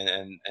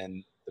 and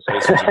the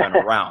Pacers have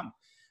been around.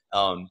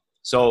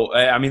 So,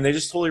 I mean, they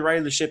just totally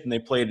righted the ship, and they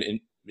played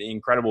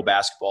incredible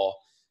basketball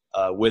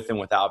with and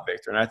without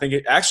Victor. And I think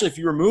if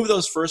you remove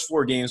those first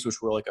 4 games,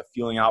 which were like a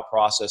feeling out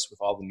process with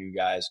all the new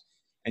guys,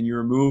 and you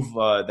remove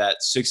that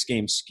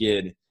 6-game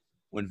skid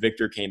when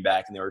Victor came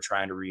back and they were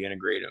trying to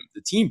reintegrate him,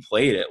 the team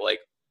played at like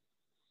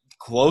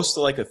close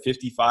to like a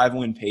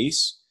 55-win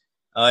pace.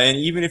 And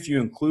even if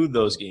you include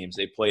those games,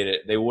 they played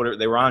it. They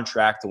were on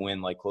track to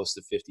win like close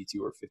to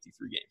 52 or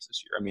 53 games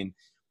this year. I mean,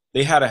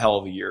 they had a hell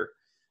of a year.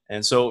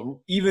 And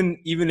so even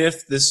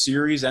if this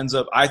series ends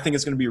up, I think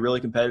it's going to be a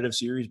really competitive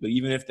series, but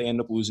even if they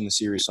end up losing the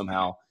series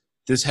somehow,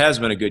 this has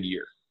been a good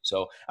year.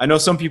 So I know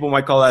some people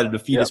might call that a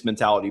defeatist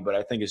mentality, but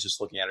I think it's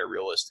just looking at it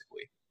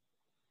realistically.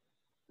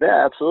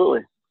 Yeah,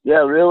 absolutely.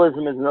 Yeah,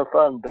 realism is no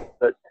fun,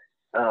 but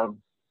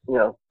you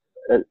know,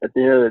 at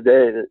the end of the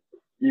day, that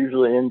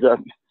usually ends up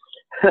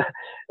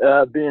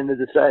being the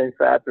deciding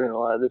factor in a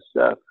lot of this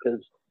stuff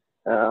because,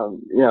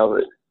 you know,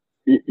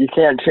 you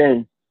can't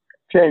change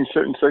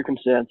certain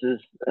circumstances,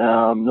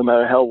 no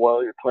matter how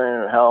well you're playing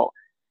or how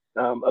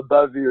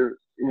above your,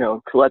 you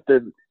know,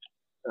 collective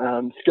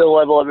skill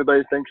level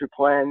everybody thinks you're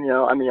playing. You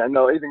know, I mean, I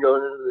know even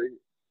going into the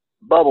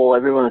bubble,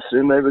 everyone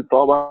assumed they would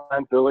fall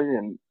behind Philly,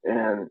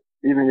 and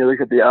even you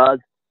look at the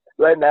odds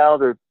right now,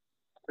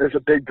 there's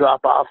a big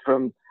drop off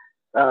from,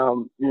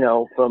 you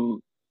know, from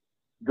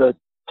the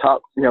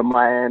top, you know,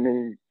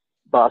 Miami,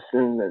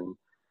 Boston,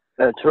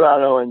 and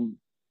Toronto and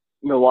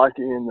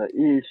Milwaukee in the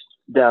East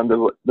down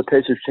to the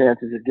Pacers'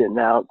 chances of getting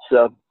out.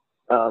 So,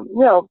 you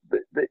know,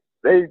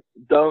 they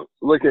don't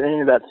look at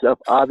any of that stuff,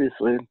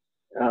 obviously.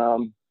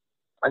 And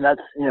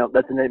that's, you know,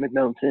 that's a Nate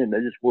McMillan team. They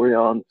just worry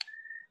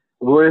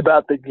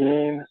about the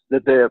game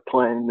that they are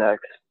playing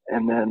next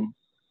and then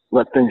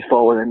let things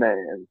fall where they may.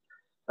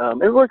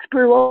 And it works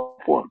pretty well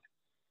for them.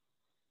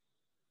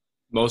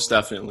 Most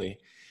definitely.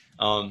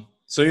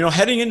 So, you know,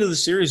 heading into the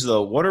series,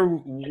 though, what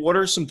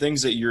are some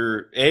things that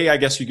you're, I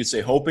guess you could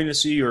say, hoping to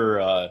see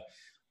or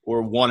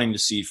wanting to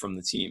see from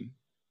the team?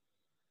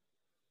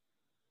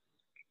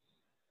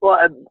 Well,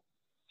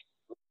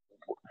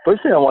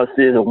 first thing I want to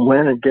see is a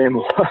win in Game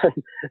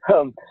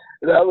 1.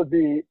 That would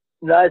be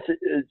nice.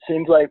 It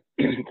seems like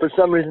for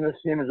some reason this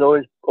team has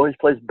always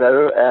plays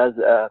better as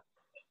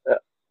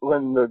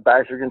when their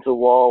backs are against the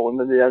wall, when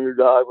they're the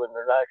underdog, when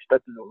they're not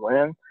expected to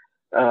win.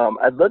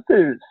 I'd love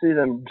to see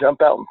them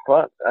jump out in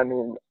front. I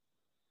mean,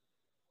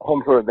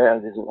 home court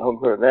advantage isn't home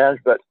court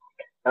advantage, but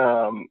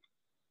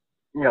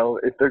you know,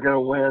 if they're going to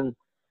win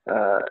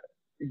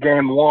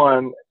Game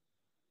 1,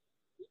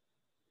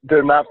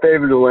 they're not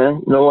favored to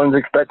win. No one's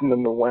expecting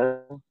them to win.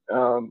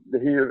 The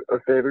Heat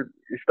are favored,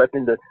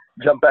 expecting to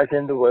jump back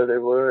into where they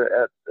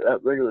were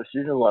at regular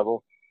season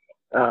level.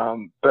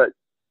 But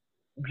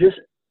just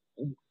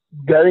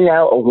getting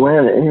out a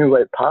win any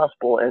way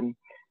possible. And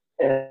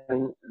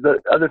the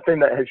other thing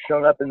that has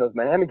shown up in those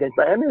Miami games,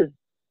 Miami has,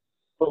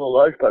 for the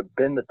large part,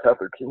 been the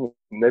tougher team.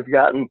 They've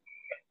gotten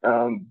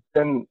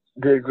been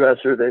the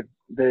aggressor.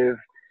 They've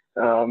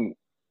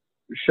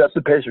shut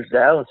the Pacers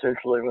down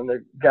essentially when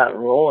they've gotten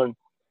rolling.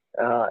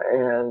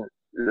 And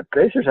the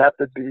Pacers have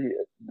to be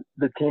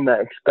the team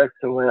that expects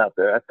to win out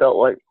there. I felt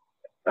like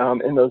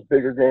in those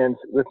bigger games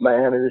with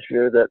Miami this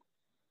year that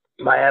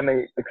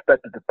Miami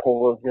expected to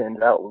pull those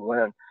games out and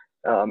win,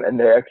 and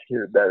they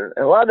executed better.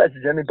 And a lot of that's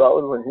Jimmy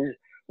Butler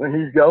when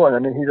he's going. I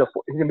mean, he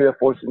can be a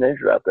force of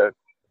nature out there.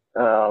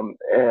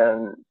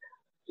 And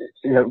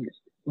you know,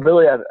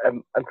 really,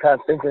 I'm kind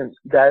of thinking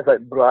guys like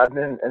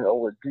Brogdon and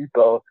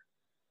Oladipo,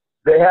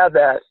 they have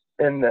that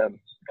in them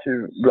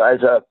to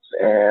rise up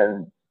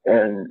and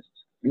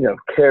you know,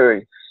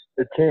 carry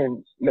the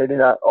team, maybe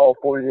not all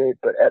 48,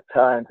 but at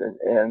times.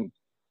 And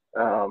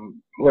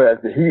whereas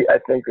the Heat, I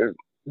think, are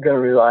going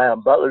to rely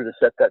on Butler to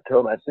set that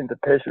tone. I think the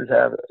Pacers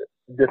have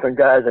different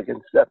guys that can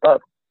step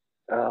up.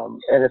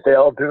 And if they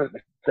all do it at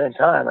the same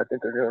time, I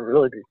think they're going to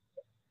really be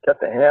tough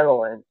to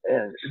handle. And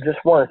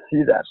just want to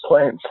see that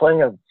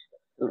playing of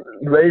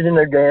raising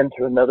their game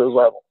to another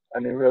level. I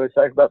mean, really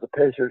talk about the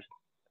Pacers.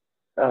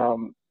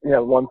 You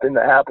know, one thing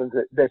that happens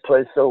is they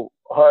play so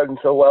hard and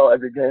so well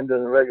every game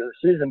during the regular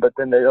season, but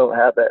then they don't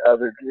have that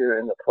other gear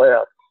in the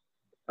playoffs.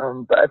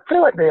 But I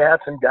feel like they have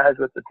some guys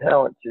with the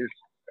talent to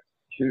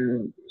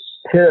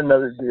hit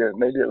another gear,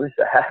 maybe at least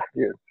a half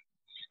gear,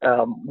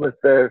 with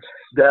their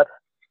depth.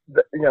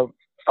 You know,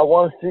 I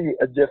want to see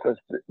a difference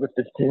with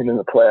this team in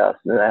the playoffs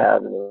than I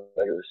have in the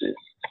regular season.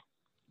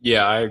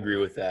 Yeah, I agree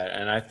with that.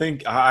 And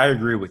I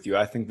agree with you.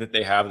 I think that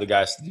they have the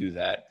guys to do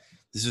that.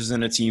 This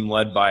isn't a team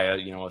led by a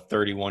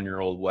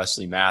 31-year-old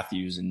Wesley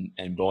Matthews and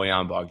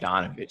Bojan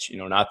Bogdanovic. You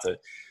know, not to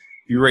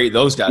you rate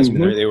those guys, I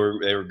mean,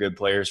 Mm-hmm. they were good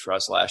players for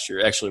us last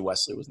year. Actually,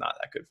 Wesley was not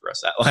that good for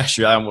us that last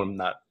year. I'm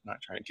not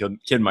trying to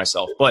kid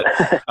myself, but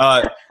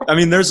I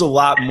mean, there's a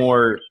lot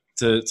more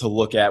to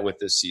look at with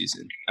this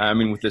season. I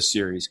mean, with this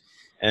series,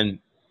 and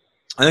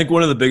I think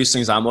one of the biggest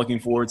things I'm looking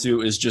forward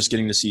to is just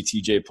getting to see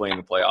TJ play in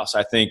the playoffs.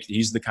 I think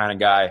he's the kind of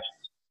guy.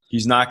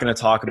 He's not going to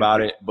talk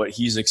about it, but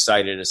he's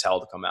excited as hell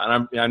to come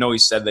out. And I know he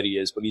said that he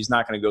is, but he's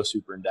not going to go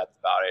super in depth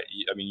about it.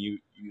 I mean,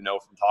 you know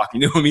from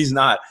talking to him, he's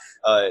not.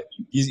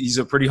 He's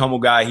a pretty humble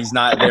guy. He's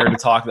not there to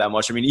talk that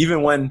much. I mean,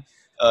 even when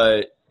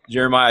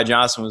Jeremiah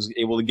Johnson was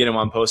able to get him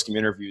on post-game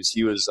interviews,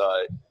 he was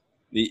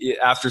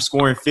after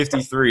scoring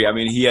 53. I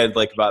mean, he had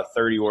like about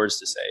 30 words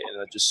to say,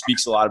 and it just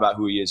speaks a lot about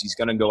who he is. He's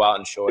going to go out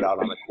and show it out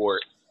on the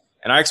court,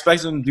 and I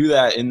expect him to do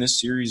that in this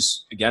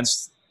series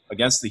against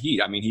the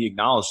Heat. I mean, he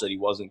acknowledged that he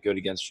wasn't good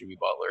against Jimmy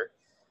Butler.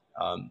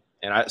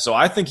 So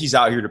I think he's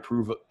out here to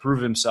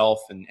prove himself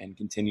and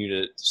continue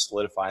to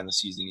solidify in the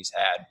season he's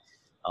had.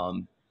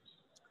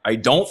 I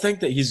don't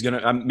think that he's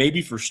going to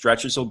maybe for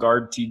stretches he'll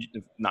guard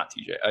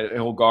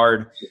he'll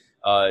guard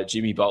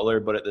Jimmy Butler,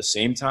 but at the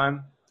same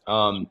time,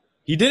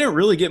 he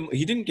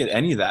didn't get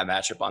any of that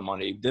matchup on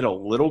Monday. He did a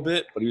little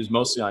bit, but he was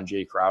mostly on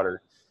Jay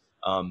Crowder.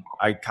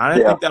 I kind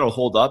of think that'll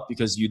hold up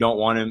because you don't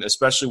want him,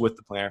 especially with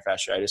the plantar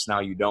fasciitis now,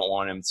 you don't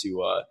want him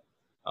to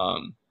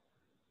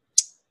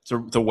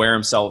wear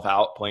himself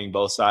out playing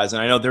both sides.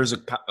 And I know there's a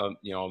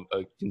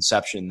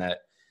conception that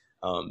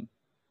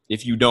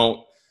if you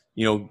don't,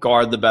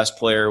 guard the best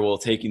player while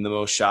taking the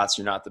most shots,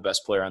 you're not the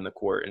best player on the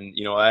court. And,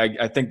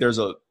 I think there's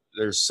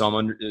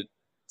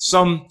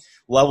some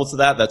level to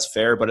that. That's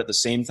fair. But at the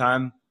same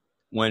time,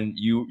 when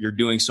you're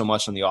doing so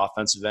much on the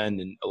offensive end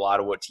and a lot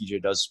of what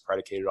TJ does is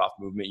predicated off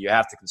movement, you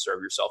have to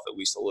conserve yourself at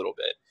least a little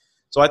bit.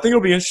 So I think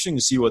it'll be interesting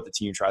to see what the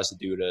team tries to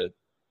do to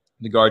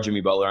guard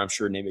Jimmy Butler. I'm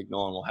sure Nate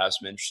McMillan will have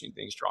some interesting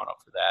things drawn up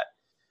for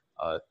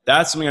that.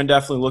 That's something I'm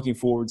definitely looking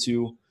forward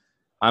to.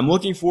 I'm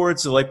looking forward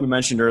to, like we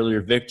mentioned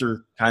earlier,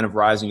 Victor kind of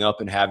rising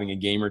up and having a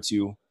game or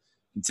two,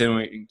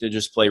 continuing to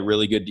just play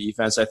really good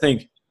defense. I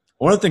think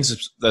one of the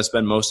things that's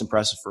been most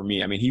impressive for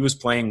me, I mean, he was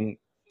playing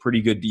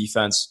pretty good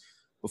defense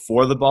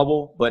before the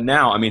bubble, but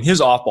now, I mean, his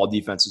off-ball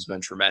defense has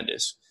been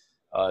tremendous.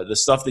 The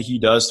stuff that he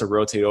does to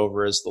rotate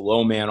over as the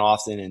low man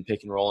often and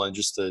pick and roll and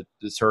just to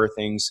deter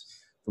things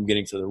from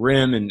getting to the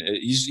rim, and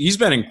he's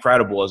been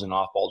incredible as an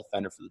off-ball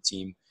defender for the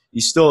team. He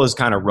still is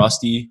kind of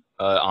rusty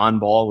on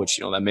ball, which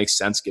that makes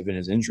sense given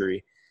his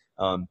injury.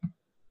 And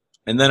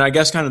then I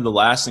guess kind of the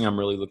last thing I'm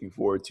really looking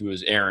forward to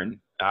is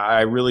Aaron.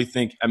 I really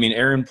think, I mean,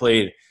 Aaron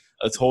played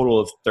a total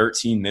of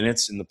 13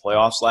 minutes in the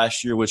playoffs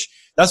last year, which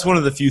that's one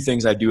of the few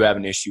things I do have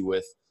an issue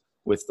with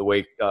the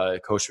way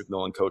Coach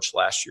McMillan coached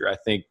last year. I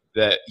think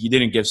that he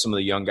didn't give some of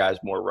the young guys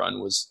more run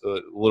was a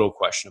little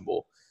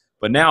questionable.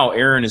 But now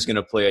Aaron is going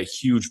to play a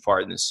huge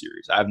part in this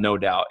series. I have no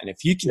doubt. And if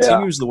he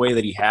continues the way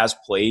that he has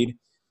played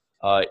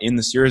in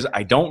the series,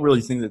 I don't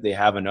really think that they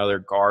have another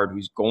guard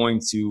who's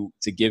going to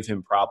give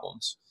him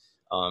problems,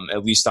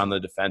 at least on the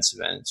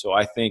defensive end. So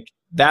I think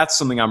that's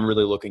something I'm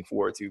really looking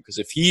forward to because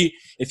if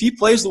he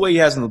plays the way he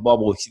has in the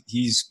bubble,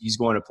 he's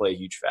going to play a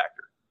huge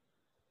factor.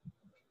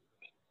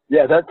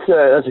 Yeah, that's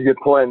a good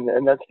point,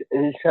 and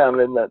he's kind of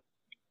in that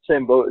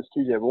same boat as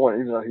TJ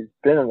Warren. Even though he's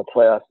been in the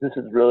playoffs, this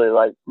is really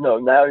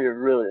now you're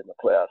really in the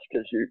playoffs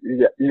because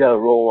you got to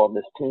roll on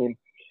this team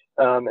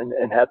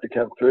and have to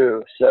come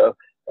through. So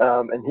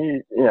and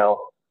he,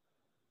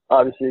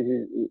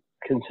 obviously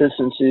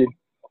consistency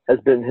has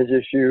been his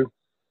issue.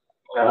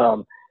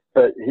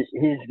 But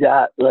he's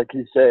got, like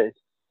you say,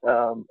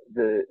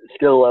 the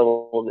skill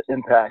level to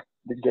impact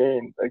the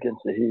game against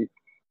the Heat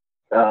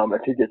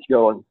if he gets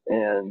going.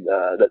 And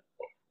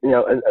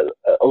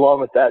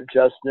along with that,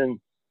 Justin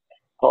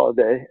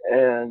Holiday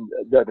and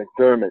Doug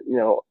McDermott,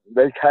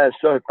 they kind of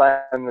started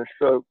finding their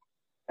stroke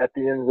at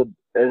the end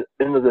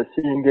of the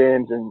seeding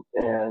games,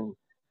 and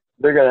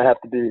they're going to have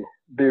to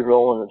be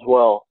rolling as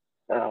well.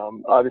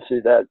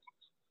 Obviously, that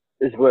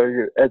is where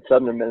your Ed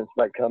Sumner minutes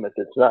might come if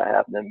it's not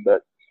happening,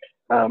 but.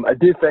 I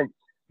do think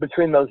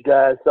between those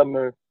guys,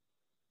 Sumner,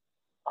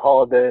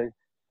 Holiday,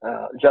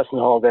 Justin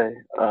Holiday,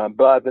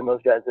 Brogdon, those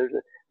guys,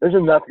 there's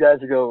enough guys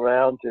to go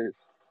around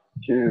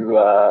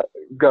to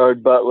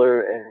guard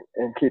Butler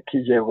and keep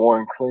TJ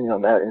Warren clean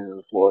on that end of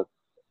the floor.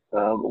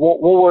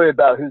 We'll worry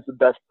about who's the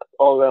best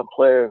all-around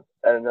player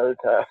at another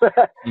time.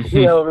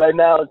 Right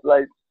now it's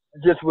like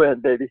just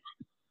win, baby.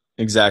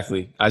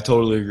 Exactly. I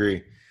totally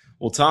agree.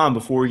 Well, Tom,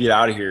 before we get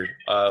out of here,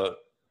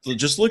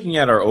 just looking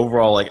at our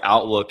overall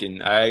outlook,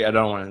 and I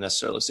don't want to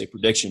necessarily say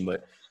prediction,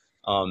 but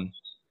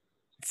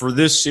for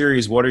this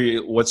series,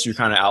 what's your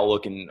kind of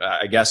outlook, and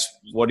I guess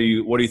what do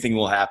you think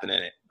will happen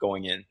in it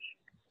going in?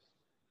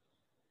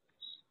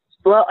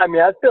 Well, I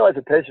mean, I feel like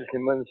the Pacers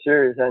can win the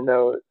series. I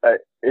know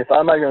if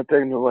I'm not going to pick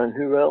them to win,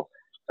 who will?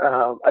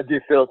 I do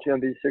feel it's going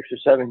to be 6 or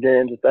 7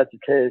 games if that's the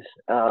case.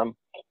 And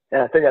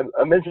I think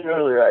I mentioned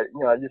earlier, I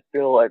just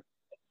feel like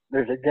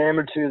there's a game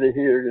or two that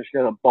here just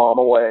going to bomb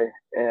away,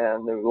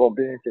 and there won't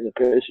be anything the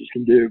Pacers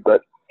can do.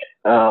 But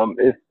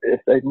if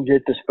they can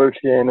get this first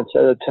game and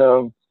set a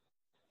tone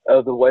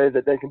of the way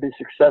that they can be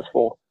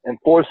successful and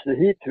force the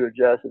Heat to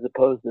adjust as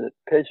opposed to the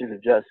Pacers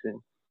adjusting,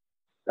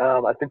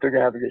 I think they're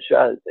going to have a good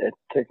shot at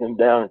taking them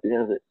down at the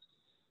end of it.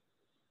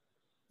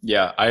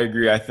 Yeah, I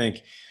agree. I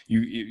think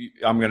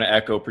I'm going to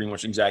echo pretty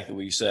much exactly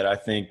what you said. I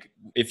think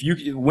if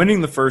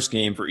winning the first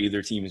game for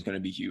either team is going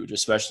to be huge,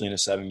 especially in a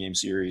 7-game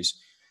series.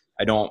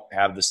 I don't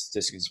have the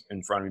statistics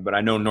in front of me, but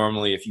I know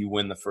normally if you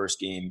win the first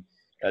game,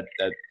 it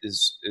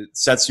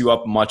sets you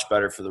up much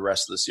better for the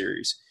rest of the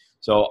series.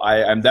 So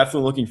I'm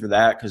definitely looking for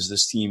that because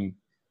this team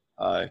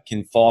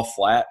can fall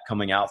flat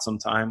coming out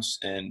sometimes,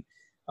 and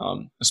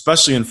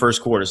especially in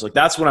first quarters. Like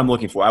that's what I'm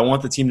looking for. I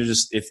want the team to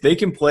just, if they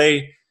can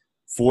play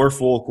 4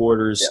 full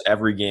quarters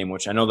every game,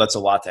 which I know that's a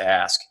lot to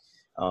ask,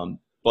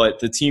 but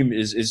the team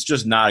is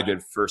just not a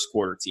good first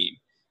quarter team.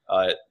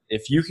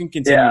 If you can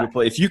continue to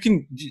play, if you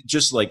can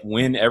just like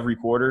win every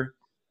quarter,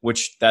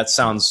 which that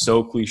sounds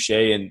so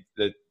cliche and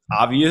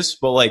obvious,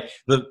 but like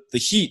the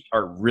Heat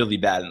are really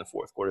bad in the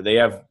fourth quarter.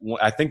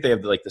 I think they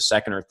have like the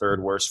second or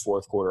third worst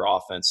fourth quarter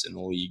offense in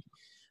the league.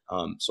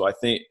 So I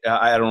think,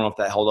 I don't know if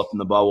that held up in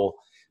the bubble,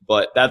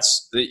 but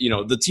that's,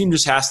 the team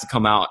just has to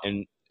come out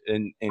and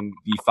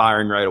be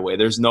firing right away.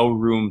 There's no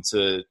room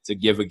to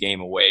give a game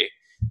away,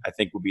 I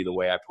think would be the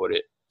way I put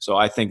it. So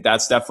I think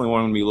that's definitely what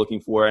I'm going to be looking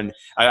for. And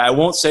I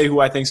won't say who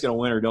I think is going to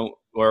win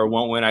or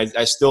won't win.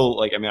 I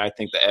still I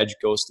think the edge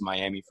goes to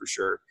Miami for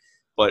sure.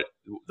 But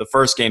the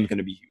first game is going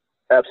to be huge.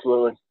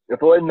 Absolutely.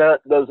 Avoiding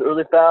those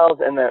early fouls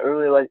and that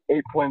early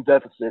 8-point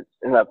deficit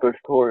in that first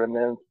quarter, and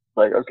then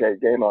it's okay,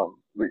 game on.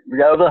 We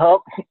got over the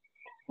hump.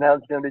 Now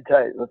it's going to be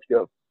tight. Let's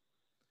go.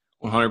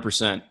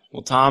 100%.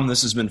 Well, Tom,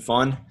 this has been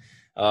fun.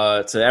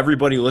 To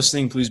everybody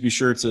listening, please be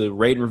sure to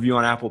rate and review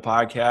on Apple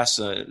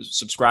Podcasts,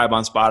 subscribe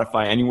on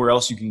Spotify, anywhere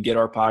else you can get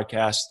our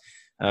podcast.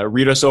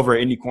 Read us over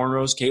at Indy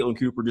Cornrows. Caitlin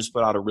Cooper just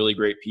put out a really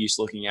great piece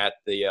looking at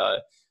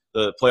the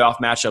playoff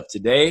matchup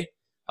today,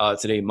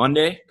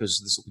 Monday, because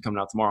this will be coming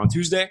out tomorrow on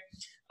Tuesday.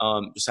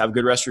 Just have a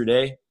good rest of your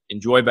day.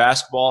 Enjoy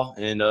basketball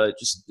and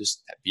just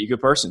be a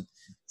good person.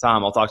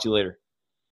 Tom, I'll talk to you later.